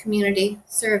kind of community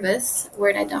service, a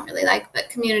word I don't really like, but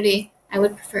community, I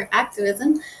would prefer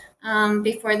activism,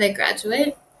 before they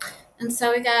graduate. And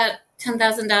so we got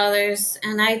 $10,000,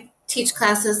 and I teach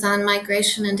classes on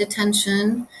migration and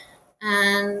detention.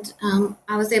 And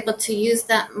I was able to use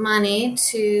that money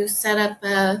to set up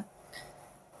a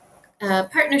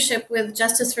partnership with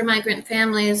Justice for Migrant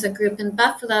Families, a group in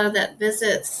Buffalo that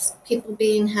visits people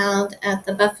being held at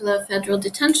the Buffalo Federal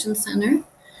Detention Center.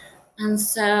 And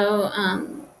so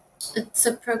it's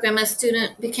a program,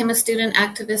 became a student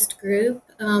activist group.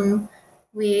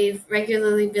 We've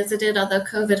regularly visited, although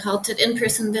COVID halted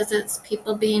in-person visits,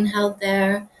 people being held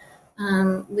there.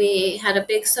 We had a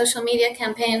big social media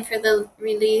campaign for the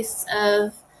release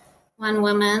of one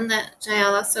woman that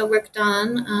Jael also worked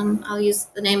on. I'll use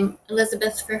the name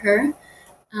Elizabeth for her,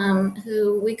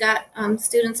 who we got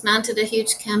students mounted a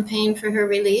huge campaign for her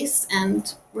release,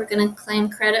 and we're going to claim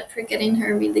credit for getting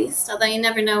her released, although you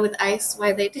never know with ICE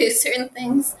why they do certain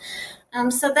things.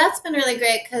 So that's been really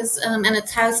great because, and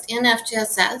it's housed in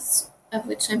FGSS, of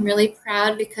which I'm really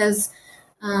proud because,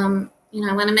 I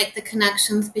want to make the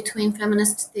connections between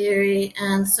feminist theory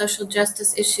and social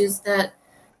justice issues that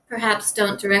perhaps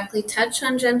don't directly touch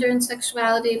on gender and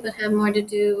sexuality, but have more to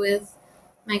do with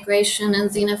migration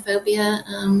and xenophobia.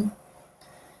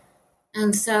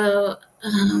 And so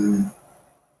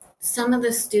some of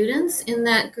the students in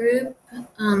that group,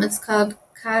 it's called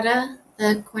CADA,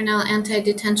 the Cornell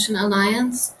Anti-Detention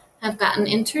Alliance, have gotten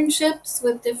internships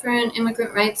with different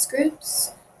immigrant rights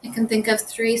groups. I can think of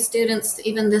 3 students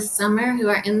even this summer who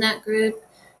are in that group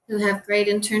who have great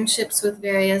internships with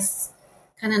various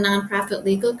kind of nonprofit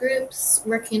legal groups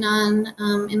working on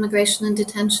immigration and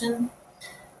detention.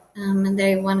 And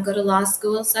they want to go to law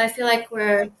school. So I feel like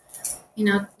Jael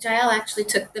actually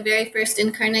took the very first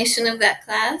incarnation of that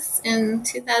class in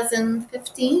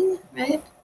 2015, right?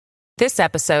 This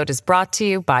episode is brought to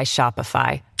you by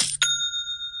Shopify.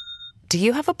 Do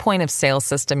you have a point of sale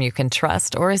system you can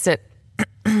trust, or is it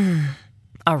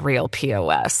a real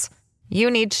POS?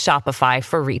 You need Shopify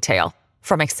for retail.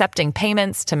 From accepting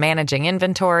payments to managing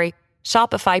inventory,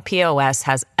 Shopify POS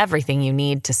has everything you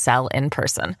need to sell in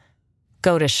person.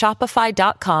 Go to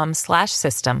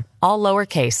shopify.com/system, all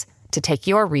lowercase, to take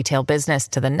your retail business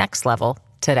to the next level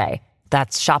today.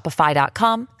 That's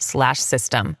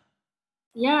shopify.com/system.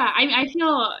 Yeah, I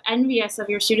feel envious of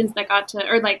your students that got to,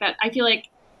 or like that. I feel like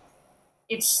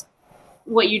it's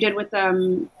what you did with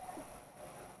the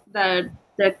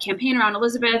campaign around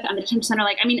Elizabeth and the detention center.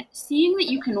 Like, I mean, seeing that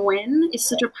you can win is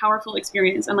such a powerful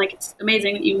experience, and like it's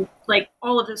amazing that you, like,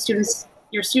 all of the students,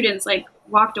 your students, like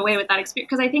walked away with that experience.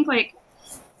 Because I think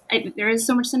there is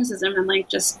so much cynicism, and like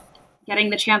just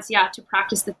getting the chance, to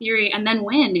practice the theory and then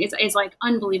win is like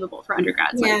unbelievable for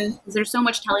undergrads. Yeah. Like, 'cause there's so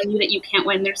much telling you that you can't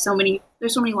win. There's so many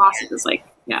losses. Like,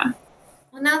 yeah.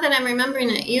 Well, now that I'm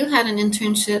remembering it, you had an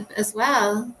internship as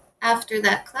well after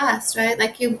that class, right?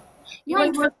 Like you. I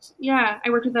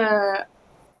worked at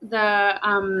the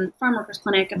farm workers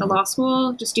clinic at the law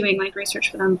school, just doing like research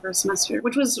for them for a semester,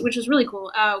 which was really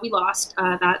cool. We lost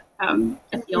that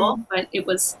appeal, but it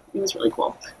was really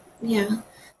cool. Yeah.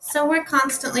 So we're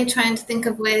constantly trying to think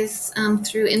of ways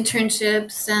through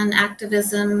internships and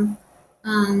activism.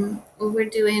 What we're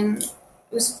doing,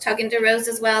 I was talking to Rose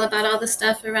as well about all the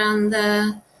stuff around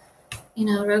the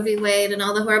Roe v. Wade and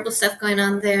all the horrible stuff going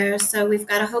on there. So we've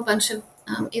got a whole bunch of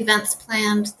events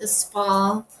planned this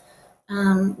fall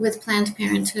with Planned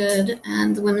Parenthood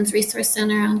and the Women's Resource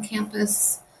Center on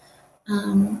campus.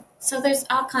 So there's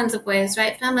all kinds of ways,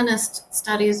 right? Feminist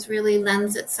studies really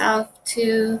lends itself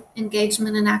to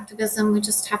engagement and activism. We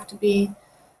just have to be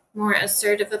more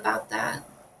assertive about that.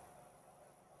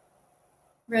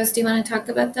 Rose, do you want to talk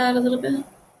about that a little bit?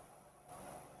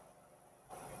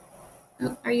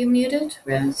 Oh, are you muted,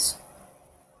 Rose?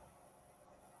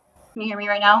 Can you hear me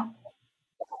right now?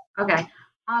 Okay.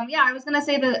 Yeah, I was going to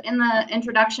say that in the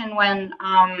introduction when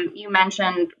you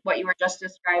mentioned what you were just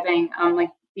describing, like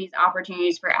these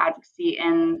opportunities for advocacy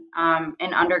in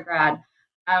undergrad,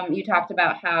 you talked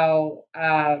about how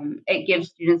it gives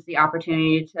students the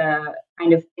opportunity to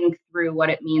kind of think through what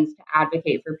it means to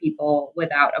advocate for people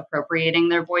without appropriating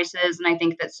their voices. And I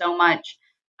think that so much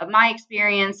of my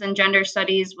experience in gender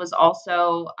studies was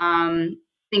also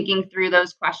thinking through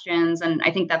those questions. And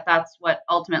I think that that's what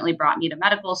ultimately brought me to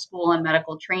medical school and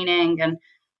medical training. And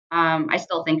I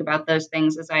still think about those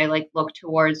things as I look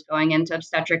towards going into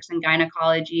obstetrics and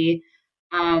gynecology.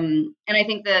 And I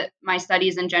think that my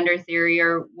studies in gender theory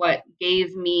are what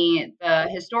gave me the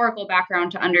historical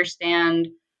background to understand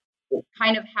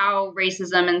kind of how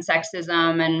racism and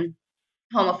sexism and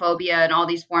homophobia and all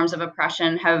these forms of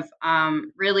oppression have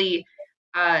really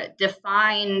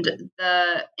defined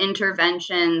the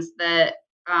interventions that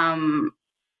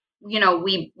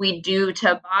we do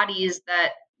to bodies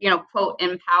that quote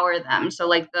empower them. So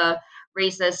like the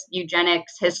racist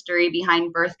eugenics history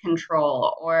behind birth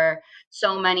control, or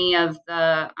so many of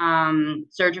the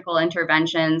surgical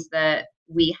interventions that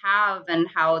we have and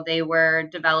how they were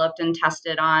developed and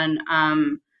tested on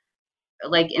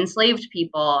enslaved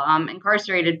people,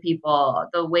 incarcerated people,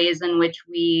 the ways in which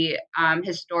we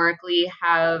historically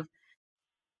have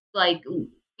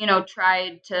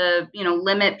tried to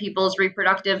limit people's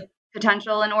reproductive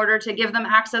potential in order to give them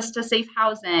access to safe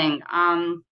housing,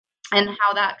 and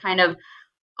how that kind of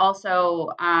also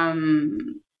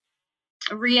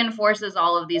reinforces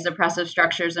all of these oppressive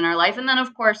structures in our life. And then,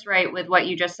 of course, right, with what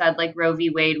you just said, like Roe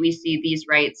v. Wade, we see these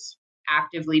rights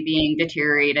actively being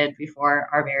deteriorated before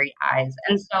our very eyes.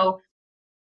 And so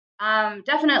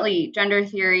definitely gender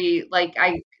theory,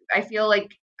 I feel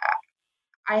like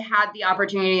I had the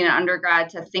opportunity in undergrad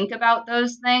to think about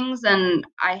those things, and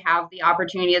I have the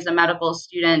opportunity as a medical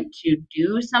student to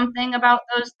do something about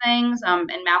those things.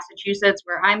 In Massachusetts,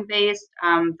 where I'm based,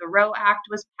 the Roe Act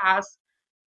was passed,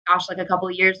 a couple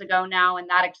of years ago now, and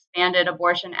that expanded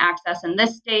abortion access in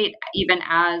this state, even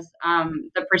as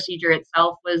the procedure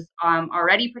itself was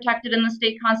already protected in the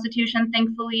state constitution,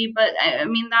 thankfully. But I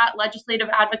mean, that legislative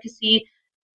advocacy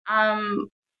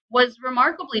was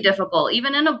remarkably difficult,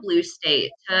 even in a blue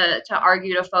state, to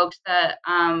argue to folks that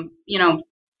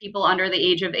people under the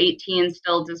age of 18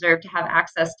 still deserve to have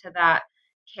access to that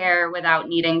care without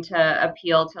needing to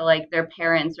appeal to their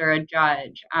parents or a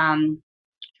judge.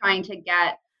 Trying to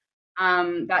get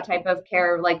that type of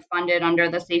care funded under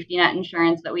the safety net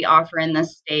insurance that we offer in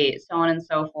this state, so on and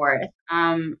so forth.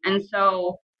 And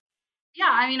so, yeah,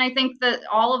 I mean, I think that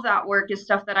all of that work is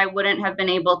stuff that I wouldn't have been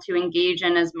able to engage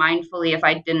in as mindfully if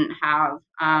I didn't have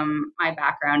my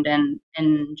background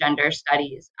in gender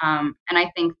studies. And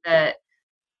I think that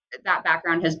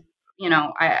background has,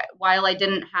 while I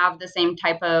didn't have the same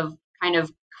type of kind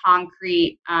of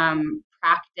concrete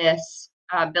practice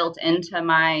built into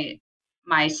my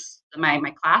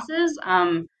classes,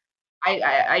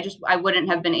 I wouldn't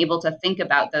have been able to think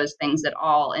about those things at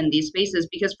all in these spaces,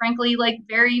 because frankly,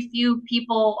 very few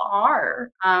people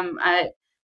are.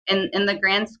 In the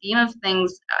grand scheme of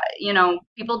things,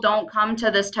 people don't come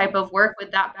to this type of work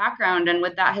with that background and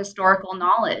with that historical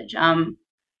knowledge.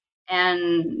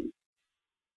 And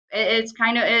it's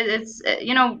kind of,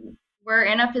 we're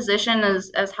in a position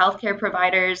as healthcare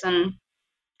providers, and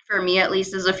for me at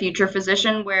least as a future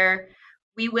physician, where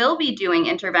we will be doing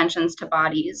interventions to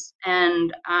bodies,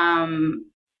 and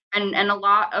a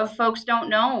lot of folks don't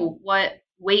know what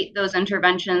weight those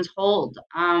interventions hold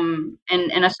in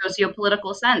a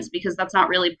socio-political sense, because that's not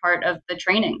really part of the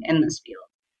training in this field.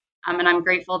 And I'm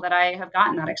grateful that I have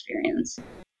gotten that experience.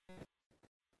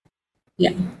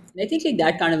 Yeah, and I think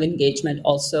that kind of engagement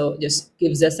also just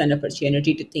gives us an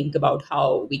opportunity to think about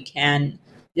how we can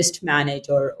just manage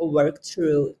or work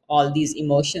through all these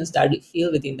emotions that we feel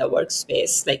within the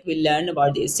workspace. We learn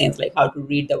about these things, how to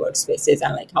read the workspaces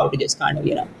and how to just kind of,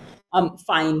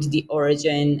 find the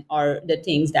origin or the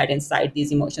things that incite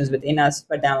these emotions within us.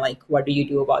 But then what do you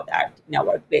do about that in our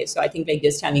workplace? So I think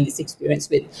just having this experience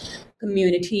with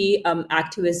community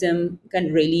activism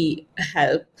can really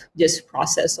help just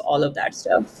process all of that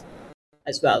stuff.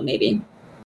 as well, maybe.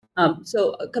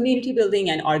 So community building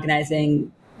and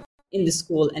organizing in the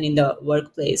school and in the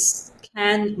workplace,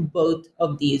 can both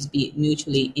of these be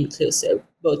mutually inclusive,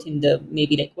 both in the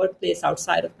maybe like workplace,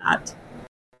 outside of that,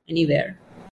 anywhere?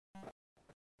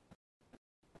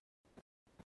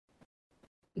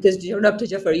 Because Dr.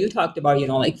 Jaffer, you talked about,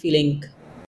 like feeling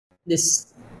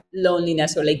this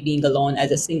loneliness or like being alone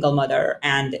as a single mother,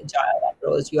 and Jael and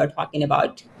Rose, you are talking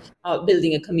about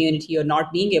building a community or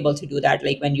not being able to do that,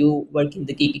 like when you work in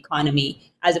the gig economy,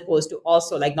 as opposed to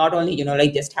also like not only,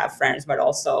 like just have friends, but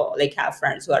also like have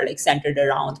friends who are like centered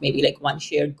around maybe like one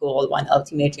shared goal, one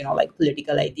ultimate, like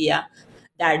political idea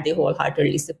that they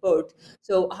wholeheartedly support.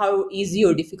 So how easy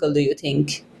or difficult do you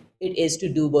think it is to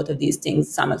do both of these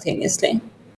things simultaneously?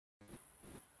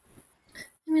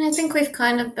 I mean, I think we've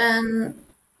kind of been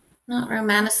not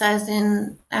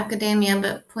romanticizing academia,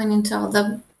 but pointing to all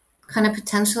the kind of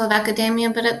potential of academia.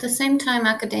 But at the same time,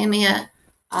 academia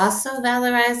also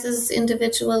valorizes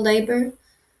individual labor.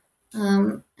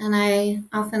 And I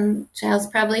often, Giles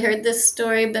probably heard this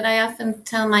story, but I often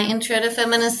tell my intro to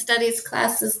feminist studies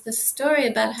classes this story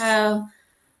about how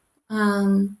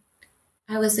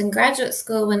I was in graduate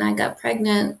school when I got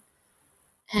pregnant,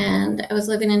 and I was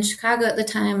living in Chicago at the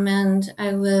time, and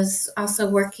I was also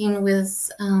working with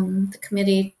the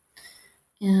committee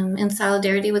in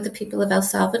solidarity with the people of El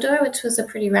Salvador, which was a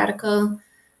pretty radical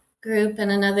group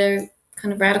and another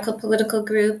kind of radical political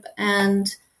group.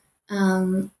 And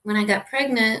when I got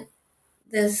pregnant,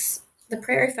 the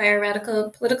Prairie Fire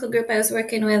radical political group I was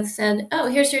working with said, "Oh,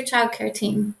 here's your childcare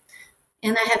team."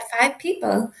 And I had 5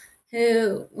 people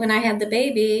who, when I had the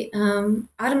baby,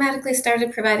 automatically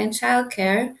started providing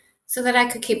childcare so that I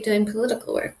could keep doing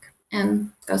political work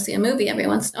and go see a movie every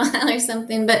once in a while or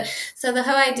something. But so the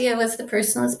whole idea was the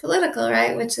personal is political,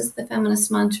 right? Which is the feminist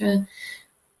mantra.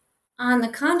 On the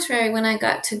contrary, when I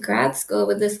got to grad school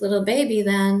with this little baby,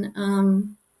 then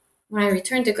when I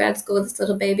returned to grad school with this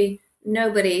little baby,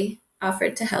 nobody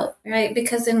offered to help, right?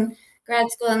 Because in grad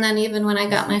school, and then even when I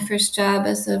got my first job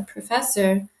as a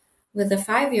professor with a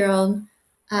 5-year-old,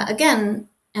 again,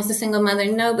 as a single mother,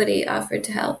 nobody offered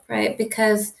to help, right?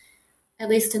 Because at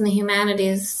least in the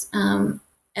humanities,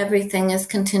 everything is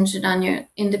contingent on your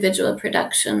individual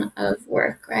production of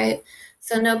work, right?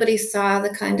 So nobody saw the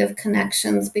kind of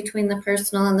connections between the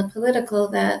personal and the political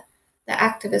that the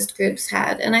activist groups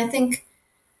had. And I think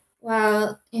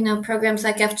while, programs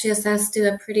like FGSS do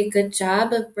a pretty good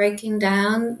job of breaking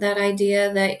down that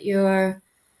idea that your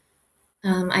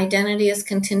identity is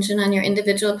contingent on your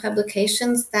individual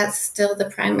publications, that's still the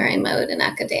primary mode in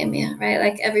academia, right?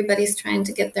 Like everybody's trying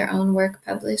to get their own work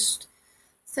published.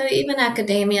 So even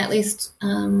academia, at least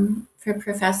for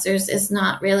professors, is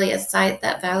not really a site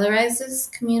that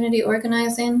valorizes community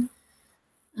organizing.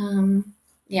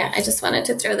 I just wanted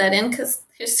to throw that in because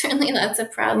there's certainly lots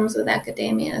of problems with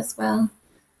academia as well.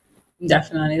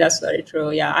 Definitely, that's very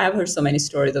true. Yeah, I have heard so many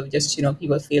stories of just,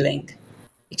 people feeling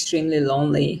extremely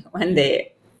lonely when they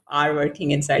are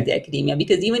working inside the academia,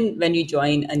 because even when you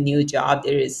join a new job,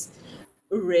 there is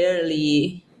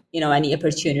rarely, any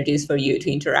opportunities for you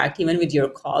to interact even with your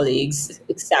colleagues,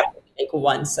 except like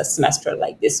once a semester,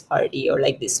 like this party or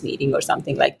like this meeting or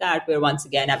something like that, where once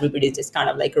again, everybody's just kind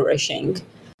of like rushing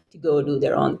to go do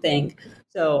their own thing.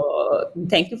 So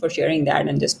thank you for sharing that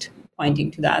and just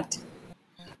pointing to that.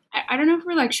 I don't know if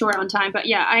we're like short on time, but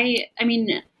yeah, I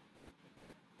mean,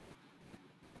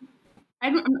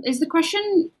 is the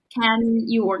question, can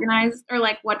you organize, or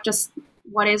like what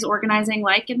is organizing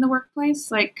like in the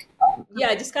workplace? Like,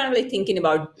 yeah, just kind of like thinking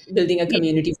about building a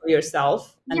community for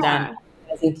yourself and then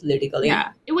organizing politically.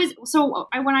 Yeah, it was, so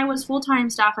when I was full-time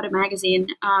staff at a magazine,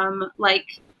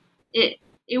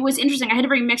 it was interesting. I had a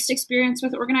very mixed experience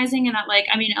with organizing, and that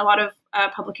a lot of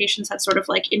publications had sort of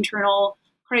like internal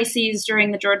crises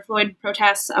during the George Floyd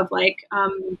protests of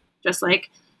just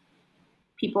like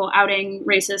people outing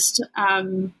racist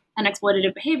and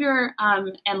exploitative behavior.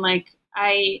 And like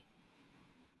I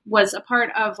was a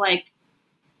part of like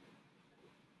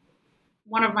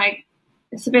one of my,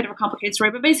 it's a bit of a complicated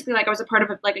story, but basically like I was a part of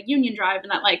a union drive,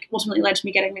 and that like ultimately led to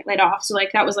me getting laid off. So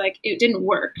like that was like, it didn't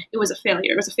work. It was a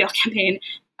failure. It was a failed campaign.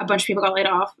 A bunch of people got laid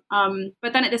off.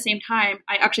 But then at the same time,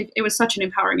 it was such an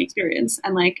empowering experience.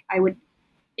 And like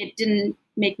it didn't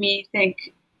make me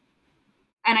think.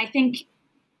 And I think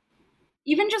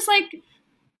even just like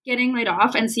getting laid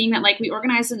off and seeing that like we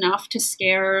organized enough to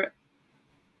scare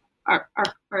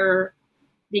our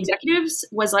the executives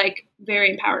was like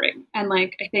very empowering. And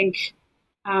like I think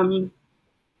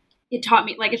it taught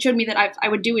me, like it showed me that I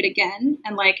would do it again.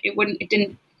 And like it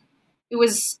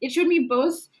showed me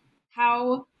both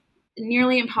how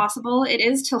nearly impossible it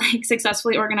is to like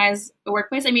successfully organize a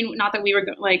workplace. I mean, not that we were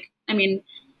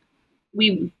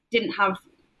we didn't have,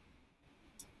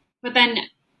 but then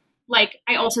like,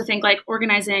 I also think like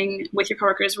organizing with your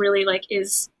coworkers really like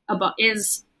is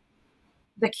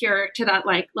the cure to that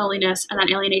like loneliness and that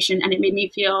alienation. And it made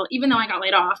me feel, even though I got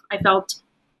laid off, I felt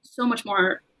so much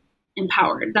more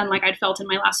empowered than like I'd felt in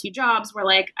my last few jobs, where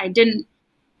like I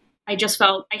just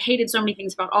felt I hated so many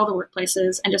things about all the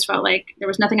workplaces and just felt like there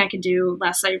was nothing I could do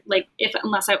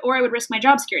or I would risk my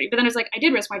job security. But then it's like, I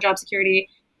did risk my job security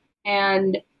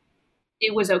and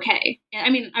it was okay. I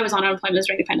mean, I was on unemployment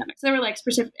during the pandemic. So there were like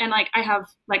specific, and like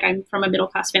I'm from a middle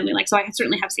class family. Like, so I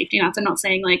certainly have safety nets. I'm not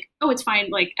saying like, oh, it's fine.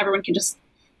 Like everyone can just,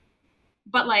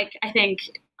 but like, I think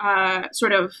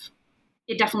sort of,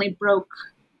 it definitely broke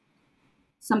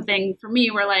something for me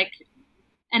where like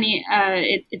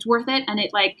it's worth it. And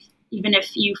it like, even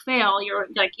if you fail, you're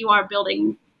like, you are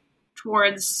building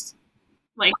towards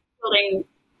like building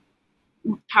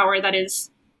power that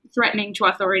is threatening to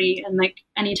authority. And like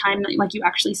anytime that like you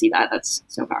actually see that, that's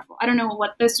so powerful. I don't know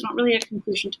what there's not really a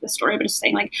conclusion to the story, but just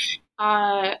saying like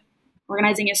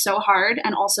organizing is so hard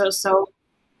and also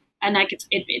and like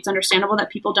it's understandable that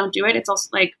people don't do it. It's also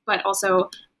like, but also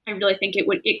I really think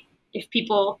if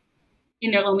people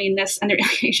in their loneliness and their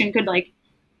alienation could like,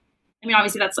 I mean,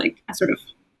 obviously that's like a sort of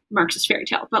Marxist fairy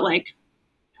tale, but like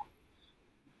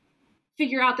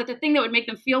figure out that the thing that would make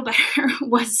them feel better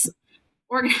was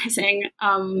organizing,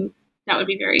 that would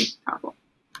be very powerful.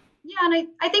 Yeah, and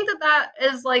I think that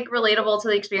is like relatable to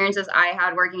the experiences I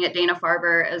had working at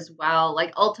Dana-Farber as well.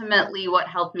 Like ultimately what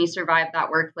helped me survive that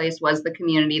workplace was the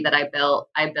community that I built.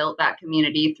 I built that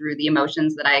community through the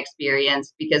emotions that I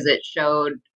experienced because it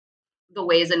showed the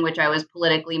ways in which I was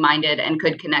politically minded and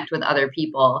could connect with other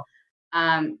people.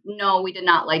 No, we did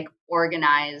not like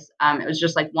organize. It was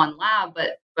just like one lab,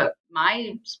 but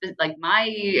my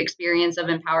experience of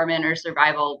empowerment or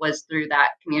survival was through that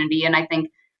community. And I think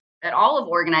that all of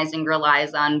organizing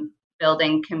relies on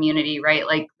building community, right?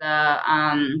 Like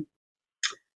that's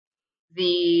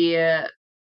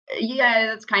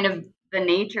kind of the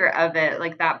nature of it.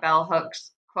 Like that bell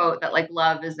hooks quote that like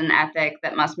love is an ethic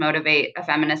that must motivate a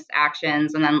feminist's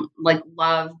actions, and then like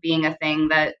love being a thing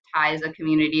that ties a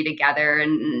community together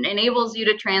and enables you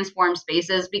to transform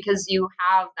spaces because you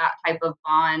have that type of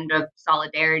bond of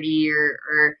solidarity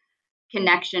or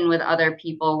connection with other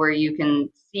people where you can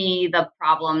see the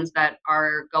problems that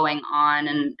are going on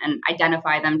and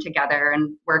identify them together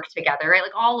and work together, right?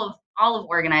 Like all of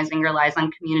organizing relies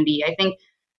on community. I think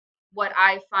what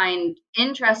I find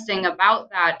interesting about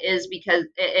that is because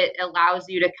it allows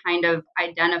you to kind of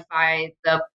identify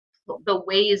the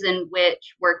ways in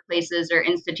which workplaces or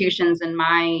institutions, in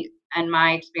my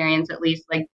experience, at least,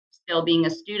 like still being a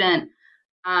student,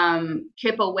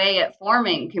 chip away at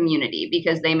forming community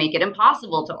because they make it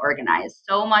impossible to organize.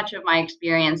 So much of my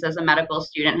experience as a medical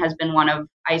student has been one of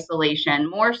isolation,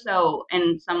 more so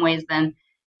in some ways than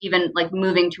even like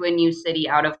moving to a new city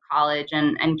out of college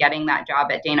and getting that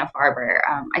job at Dana-Farber.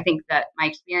 I think that my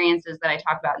experiences that I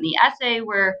talk about in the essay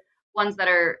were ones that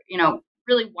are,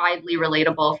 really widely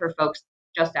relatable for folks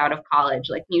just out of college.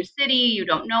 Like new city, you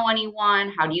don't know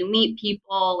anyone. How do you meet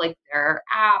people? Like there are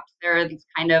apps, there are these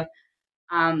kind of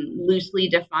loosely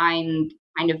defined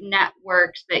kind of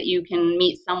networks that you can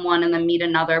meet someone and then meet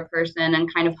another person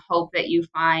and kind of hope that you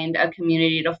find a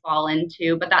community to fall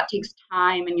into. But that takes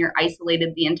time and you're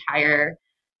isolated the entire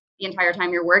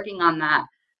time you're working on that.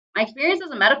 My experience as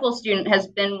a medical student has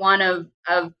been one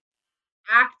of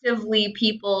actively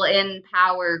people in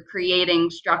power creating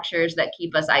structures that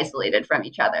keep us isolated from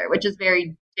each other, which is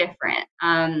very different.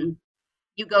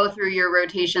 You go through your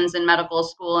rotations in medical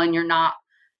school and you're not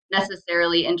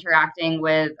necessarily interacting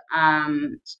with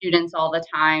students all the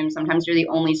time. Sometimes you're the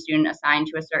only student assigned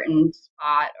to a certain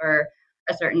spot or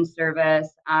a certain service.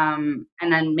 And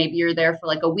then maybe you're there for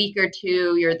like a week or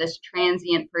two. You're this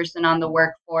transient person on the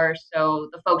workforce. So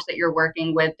the folks that you're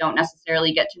working with don't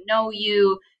necessarily get to know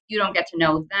you. You don't get to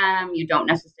know them. You don't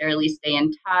necessarily stay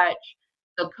in touch.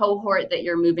 The cohort that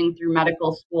you're moving through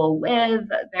medical school with,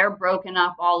 they're broken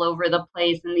up all over the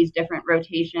place in these different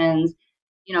rotations.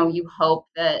 You hope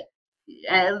that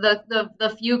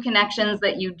the few connections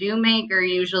that you do make are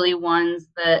usually ones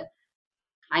that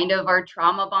kind of are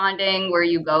trauma bonding, where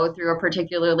you go through a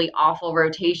particularly awful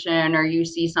rotation or you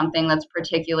see something that's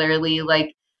particularly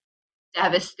like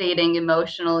devastating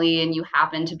emotionally and you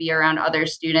happen to be around other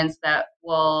students that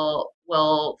will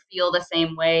feel the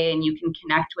same way and you can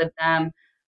connect with them.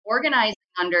 Organizing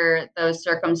under those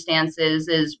circumstances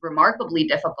is remarkably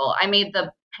difficult. I made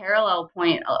the parallel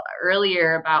point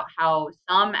earlier about how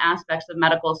some aspects of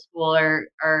medical school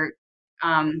are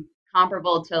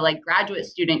comparable to like graduate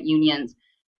student unions.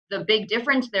 The big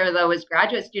difference there, though, is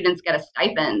graduate students get a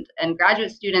stipend, and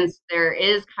graduate students, there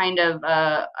is kind of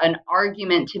an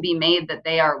argument to be made that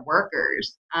they are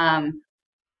workers. I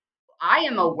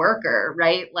am a worker,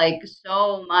 right? Like,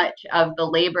 so much of the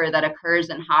labor that occurs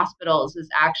in hospitals is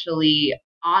actually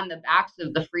on the backs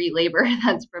of the free labor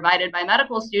that's provided by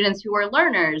medical students who are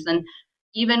learners. And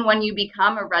even when you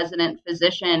become a resident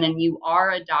physician and you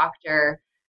are a doctor,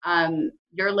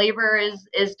 your labor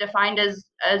is defined as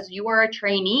you are a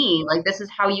trainee. Like, this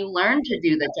is how you learn to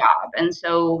do the job. And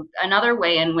so another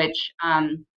way in which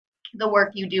the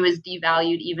work you do is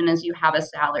devalued even as you have a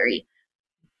salary.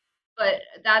 But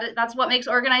that's what makes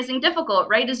organizing difficult,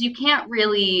 right? Is you can't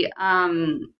really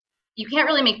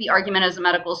make the argument as a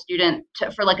medical student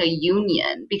for like a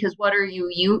union, because what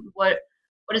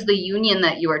is the union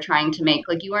that you are trying to make?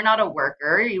 Like, you are not a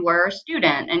worker, you are a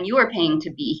student, and you are paying to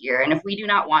be here. And if we do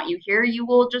not want you here, you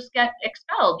will just get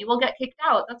expelled. You will get kicked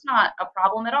out. That's not a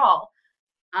problem at all.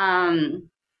 And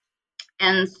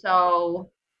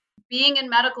so being in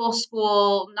medical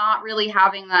school, not really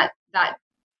having that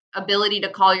ability to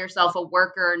call yourself a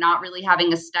worker, not really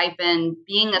having a stipend,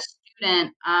 being a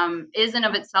student is in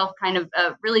of itself kind of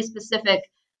a really specific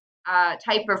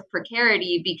type of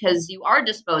precarity, because you are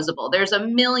disposable. There's a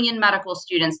million medical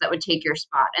students that would take your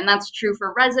spot. And that's true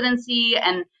for residency.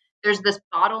 And there's this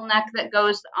bottleneck that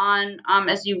goes on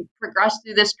as you progress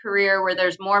through this career, where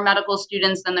there's more medical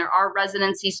students than there are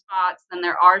residency spots, than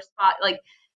there are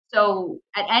so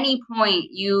at any point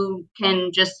you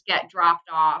can just get dropped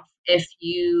off if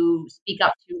you speak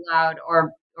up too loud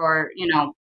or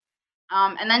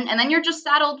and then you're just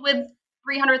saddled with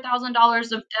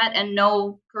 $300,000 of debt and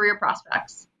no career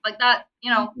prospects like that.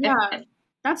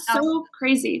 That's so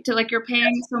crazy to like, you're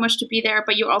paying so much to be there,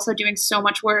 but you're also doing so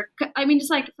much work. I mean, just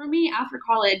like for me after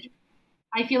college,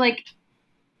 I feel like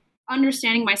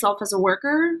understanding myself as a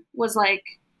worker was like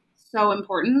so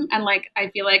important. And like, I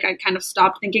feel like I kind of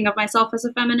stopped thinking of myself as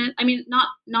a feminist. I mean,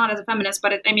 not as a feminist,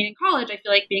 but in college, I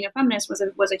feel like being a feminist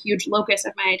was a huge locus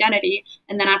of my identity.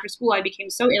 And then after school, I became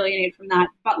so alienated from that.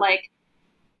 But like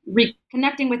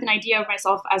reconnecting with an idea of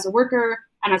myself as a worker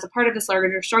and as a part of this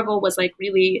larger struggle was like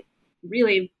really,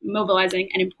 really mobilizing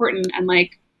and important. And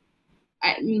like,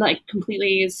 I like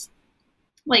completely is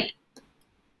like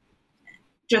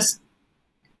just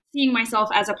seeing myself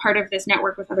as a part of this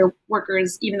network with other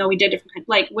workers, even though we did different kinds,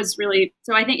 like was really,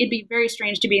 so I think it'd be very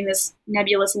strange to be in this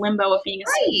nebulous limbo of being a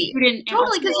student and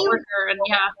totally, because a worker. And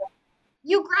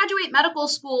you graduate medical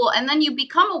school and then you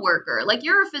become a worker. Like,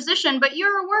 you're a physician, but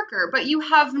you're a worker, but you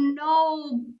have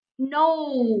no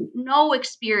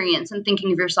experience in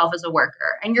thinking of yourself as a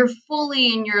worker. And you're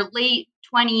fully in your late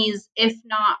 20s, if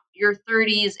not your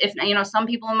 30s. If, some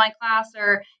people in my class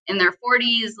are in their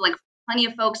 40s, like plenty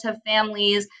of folks have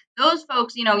families. Those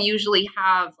folks, usually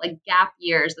have like gap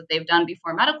years that they've done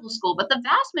before medical school. But the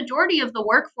vast majority of the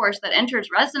workforce that enters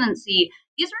residency,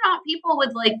 these are not people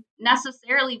with like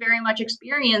necessarily very much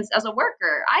experience as a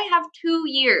worker. I have 2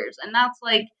 years, and that's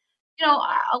like,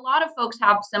 a lot of folks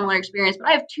have similar experience, but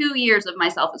I have 2 years of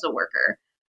myself as a worker.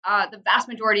 The vast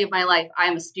majority of my life, I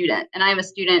am a student, and I'm a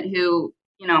student who,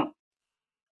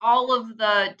 all of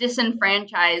the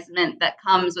disenfranchisement that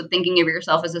comes with thinking of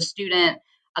yourself as a student,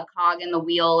 a cog in the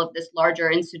wheel of this larger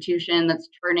institution that's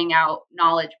turning out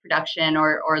knowledge production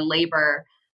or labor,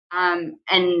 and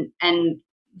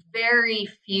very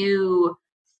few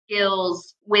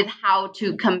skills with how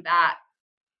to combat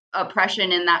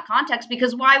oppression in that context,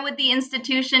 because why would the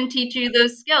institution teach you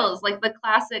those skills? Like the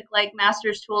classic, like,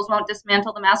 master's tools won't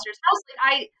dismantle the master's house.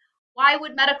 Like, why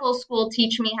would medical school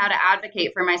teach me how to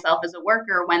advocate for myself as a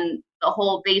worker when the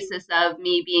whole basis of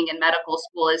me being in medical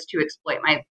school is to exploit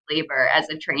my labor as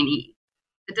a trainee?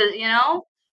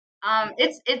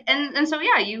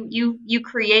 You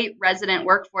create resident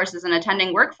workforces and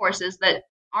attending workforces that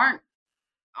aren't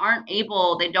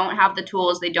able, they don't have the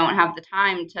tools, they don't have the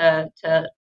time to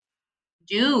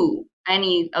do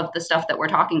any of the stuff that we're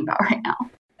talking about right now.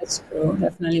 That's true,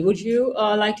 definitely. Would you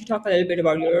like to talk a little bit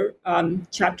about your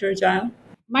chapter, Jael?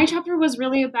 My chapter was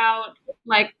really about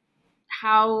like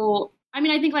how, I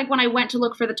think like when I went to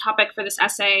look for the topic for this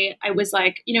essay, I was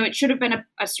like, it should have been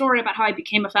a story about how I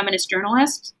became a feminist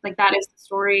journalist. Like, that is the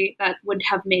story that would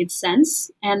have made sense.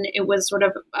 And it was sort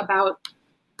of about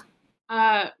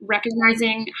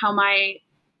recognizing how my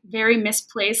very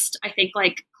misplaced, I think,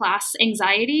 like class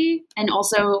anxiety and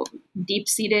also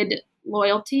deep-seated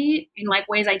loyalty in like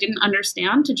ways I didn't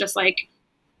understand to just like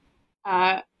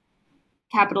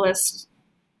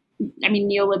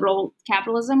neoliberal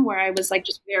capitalism, where I was like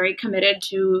just very committed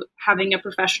to having a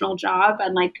professional job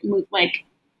and like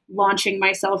launching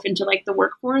myself into like the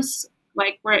workforce,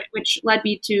 which led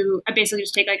me to, I basically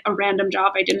just take like a random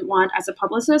job I didn't want as a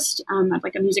publicist at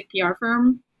like a music PR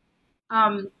firm,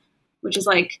 which is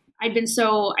like, I'd been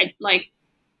so,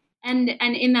 and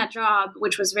in that job,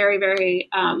 which was very, very,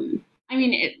 I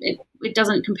mean, it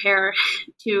doesn't compare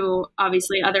to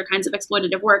obviously other kinds of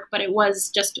exploitative work, but it was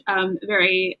just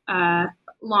very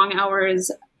long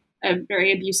hours, a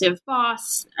very abusive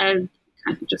boss, and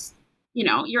kind of just,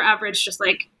 your average, just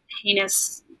like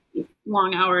heinous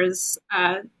long hours,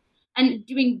 and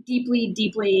doing deeply,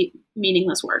 deeply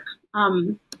meaningless work.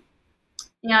 And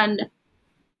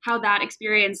how that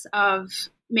experience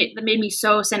that made me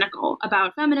so cynical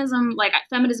about feminism. Like,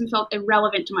 feminism felt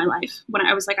irrelevant to my life when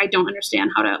I was like, I don't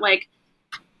understand how to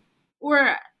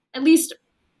or at least,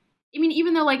 I mean,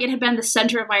 even though like it had been the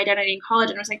center of my identity in college,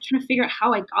 and I was like trying to figure out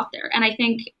how I got there. And I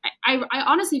think, I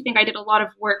honestly think I did a lot of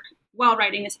work while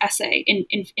writing this essay in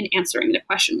answering the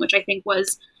question, which I think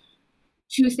was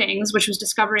two things, which was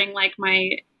discovering like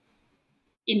my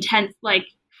intent, like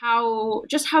how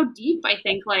deep I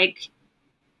think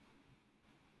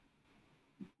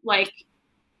like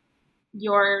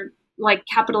your like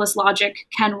capitalist logic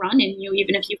can run in you,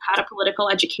 even if you've had a political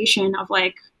education of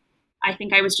like, I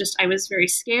think I was very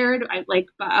scared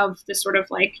of this sort of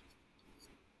like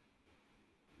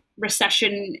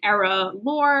recession era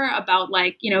lore about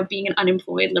like, being an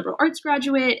unemployed liberal arts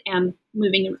graduate and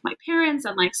moving in with my parents.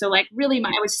 And like, so like really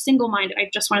I was single-minded. I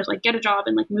just wanted to like get a job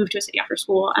and like move to a city after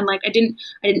school. And like, I didn't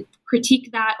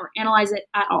critique that or analyze it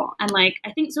at all. And like,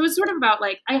 I think, so it was sort of about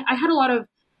like, I had a lot of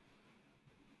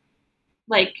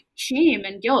like shame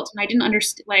and guilt, and I didn't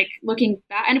understand, like looking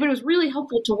back, but it was really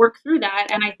helpful to work through that.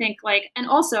 And I think like, and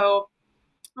also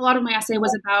a lot of my essay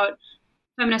was about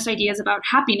feminist ideas about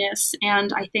happiness.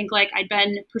 And I think like I'd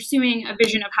been pursuing a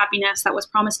vision of happiness that was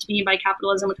promised to me by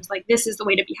capitalism, which was like, this is the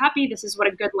way to be happy. This is what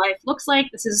a good life looks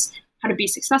like. This is how to be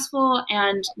successful.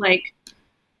 And like,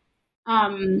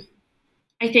 I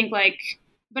think like,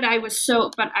 but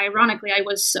ironically, I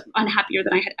was unhappier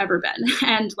than I had ever been.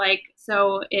 And like,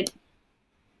 so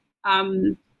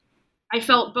I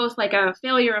felt both like a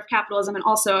failure of capitalism and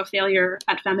also a failure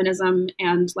at feminism,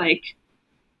 and like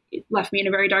it left me in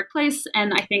a very dark place.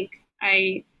 And I think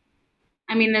I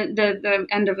mean the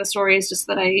end of the story is just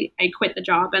that I quit the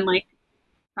job and like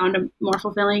found a more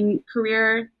fulfilling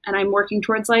career, and I'm working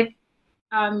towards like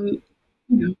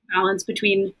balance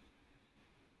between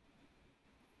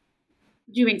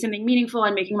doing something meaningful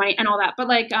and making money and all that. But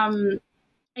like I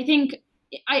think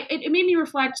it made me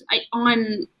reflect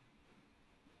on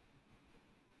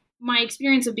my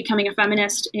experience of becoming a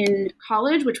feminist in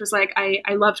college, which was like, I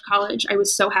loved college. I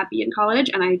was so happy in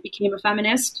college, and I became a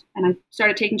feminist, and I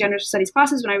started taking gender studies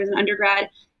classes when I was an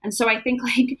undergrad. And so I think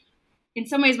like in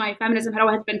some ways my feminism had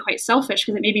always been quite selfish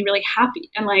because it made me really happy.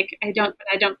 And like, I don't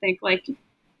think like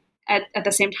at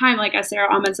the same time, like as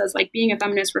Sarah Ahmed says, like being a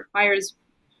feminist requires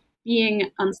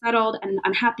being unsettled and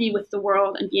unhappy with the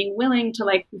world and being willing to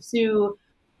like pursue,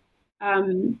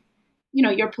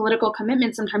 your political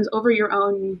commitment sometimes over your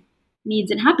own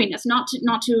needs and happiness, not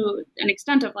to an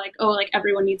extent of like, oh, like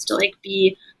everyone needs to like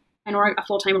be a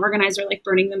full-time organizer, like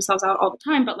burning themselves out all the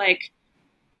time. But like,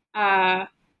 I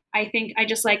think I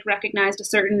just like recognized a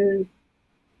certain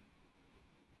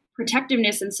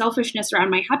protectiveness and selfishness around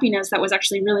my happiness that was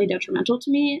actually really detrimental to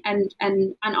me. And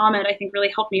Ahmed, I think,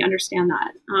 really helped me understand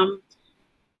that.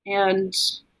 And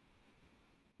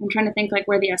I'm trying to think like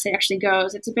where the essay actually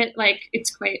goes. It's a bit like,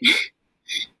 it's quite,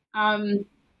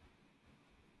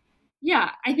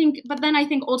 yeah, I think, but then I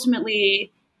think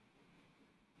ultimately,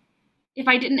 if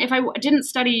I didn't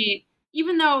study,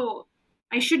 even though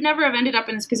I should never have ended up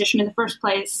in this position in the first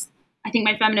place, I think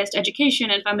my feminist education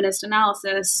and feminist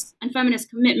analysis and feminist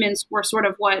commitments were sort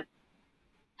of what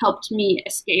helped me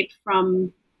escape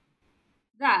from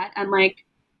that. And like,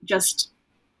 just,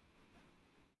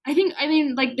 I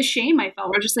mean, like the shame I felt,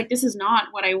 were just like, this is not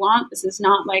what I want. This is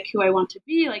not like who I want to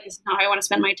be. Like, this is not how I want to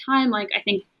spend my time. Like, I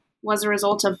think was a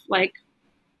result of like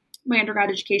my undergrad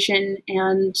education.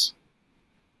 And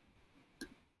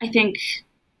I think,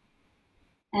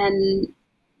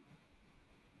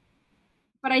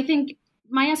 but I think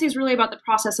my essay is really about the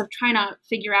process of trying to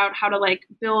figure out how to like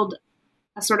build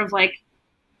a sort of like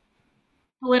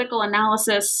political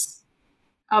analysis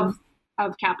of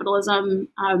capitalism,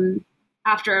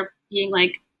 after being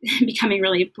like becoming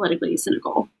really politically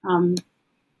cynical. And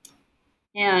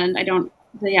I don't,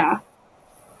 yeah.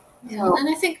 Yeah, and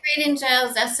I think reading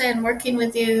Jael's essay and working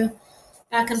with you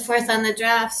back and forth on the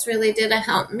drafts really did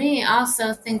help me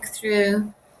also think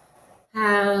through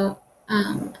how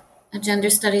a gender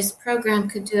studies program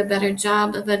could do a better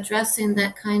job of addressing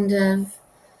that kind of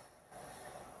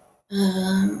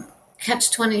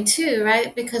catch-22,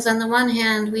 right? Because on the one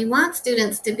hand, we want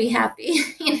students to be happy,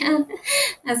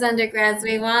 as undergrads.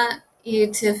 We want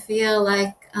you to feel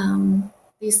like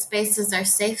these spaces are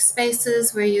safe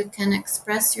spaces where you can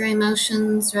express your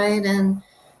emotions, right? And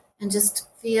just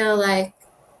feel like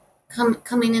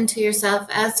coming into yourself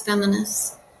as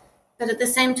feminists. But at the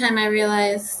same time, I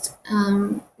realized,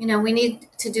 we need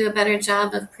to do a better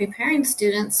job of preparing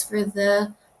students for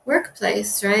the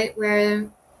workplace, right? Where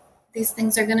these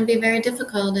things are going to be very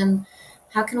difficult, and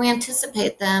how can we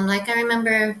anticipate them? Like, I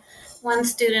remember one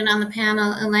student on the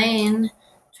panel, Elaine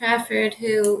Trafford,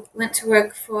 who went to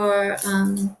work for,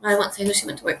 I won't say who she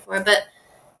went to work for, but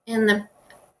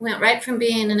went right from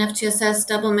being an FGSS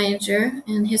double major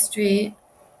in history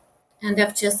and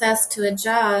FGSS to a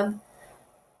job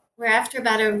where after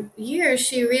about a year,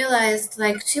 she realized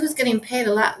like she was getting paid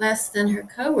a lot less than her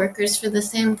coworkers for the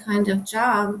same kind of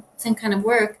job, same kind of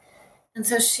work. And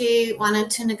so she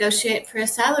wanted to negotiate for a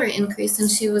salary increase.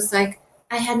 And she was like,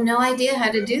 I had no idea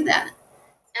how to do that.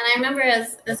 And I remember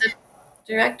as a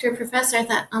director professor, I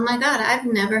thought, oh my God, I've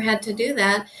never had to do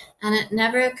that. And it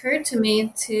never occurred to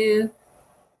me to,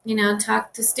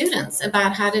 talk to students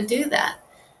about how to do that.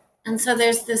 And so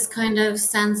there's this kind of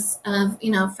sense of,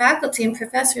 faculty and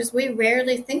professors, we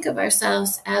rarely think of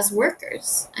ourselves as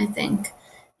workers, I think,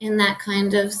 in that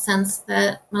kind of sense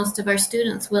that most of our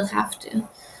students will have to.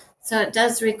 So it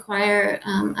does require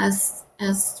us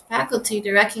as faculty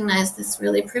to recognize this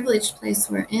really privileged place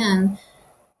we're in,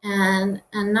 and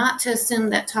not to assume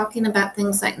that talking about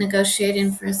things like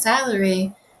negotiating for a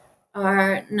salary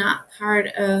are not part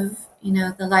of,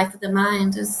 the life of the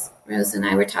mind, as Rose and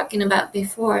I were talking about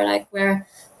before, like where,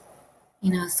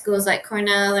 schools like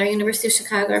Cornell or University of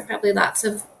Chicago, or probably lots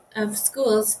of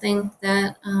schools, think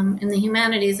that in the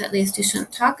humanities, at least, you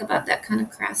shouldn't talk about that kind of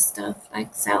crass stuff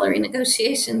like salary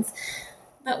negotiations.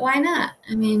 But why not?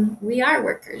 I mean, we are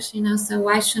workers, so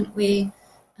why shouldn't we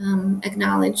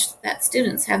acknowledge that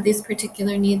students have these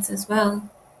particular needs as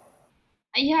well?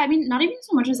 Yeah, I mean, not even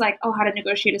so much as like, oh, how to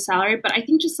negotiate a salary, but I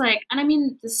think just like, and I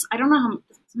mean, I don't know how,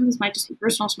 some of this might just be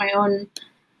personal to my own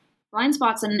blind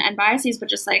spots and biases, but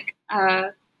just like,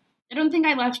 I don't think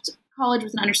I left college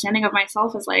with an understanding of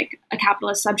myself as like a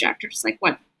capitalist subject, or just like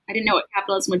I didn't know what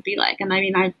capitalism would be like. And I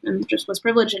mean, I just was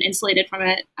privileged and insulated from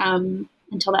it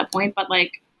until that point. But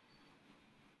like,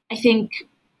 I think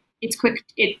it's quick.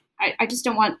 I just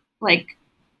don't want like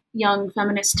young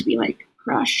feminists to be like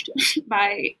crushed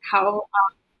by how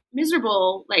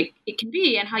miserable like it can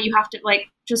be, and how you have to like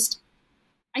just.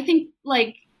 I think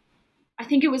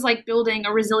it was like building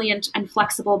a resilient and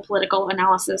flexible political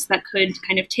analysis that could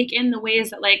kind of take in the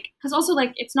ways that like, because also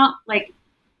like it's not like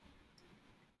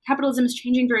capitalism is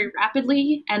changing very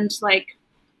rapidly, and like,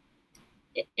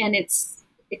 and it's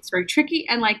very tricky,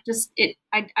 and like just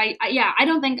I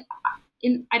don't think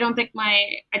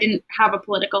I didn't have a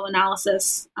political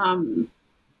analysis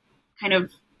kind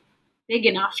of big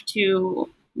enough to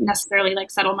necessarily like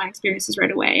settle my experiences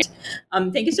right away.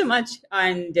 Thank you so much.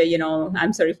 And,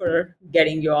 I'm sorry for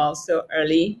getting you all so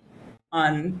early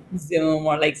on Zoom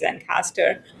or like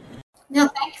Zencastr. No,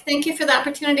 thank you for the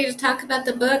opportunity to talk about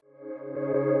the book.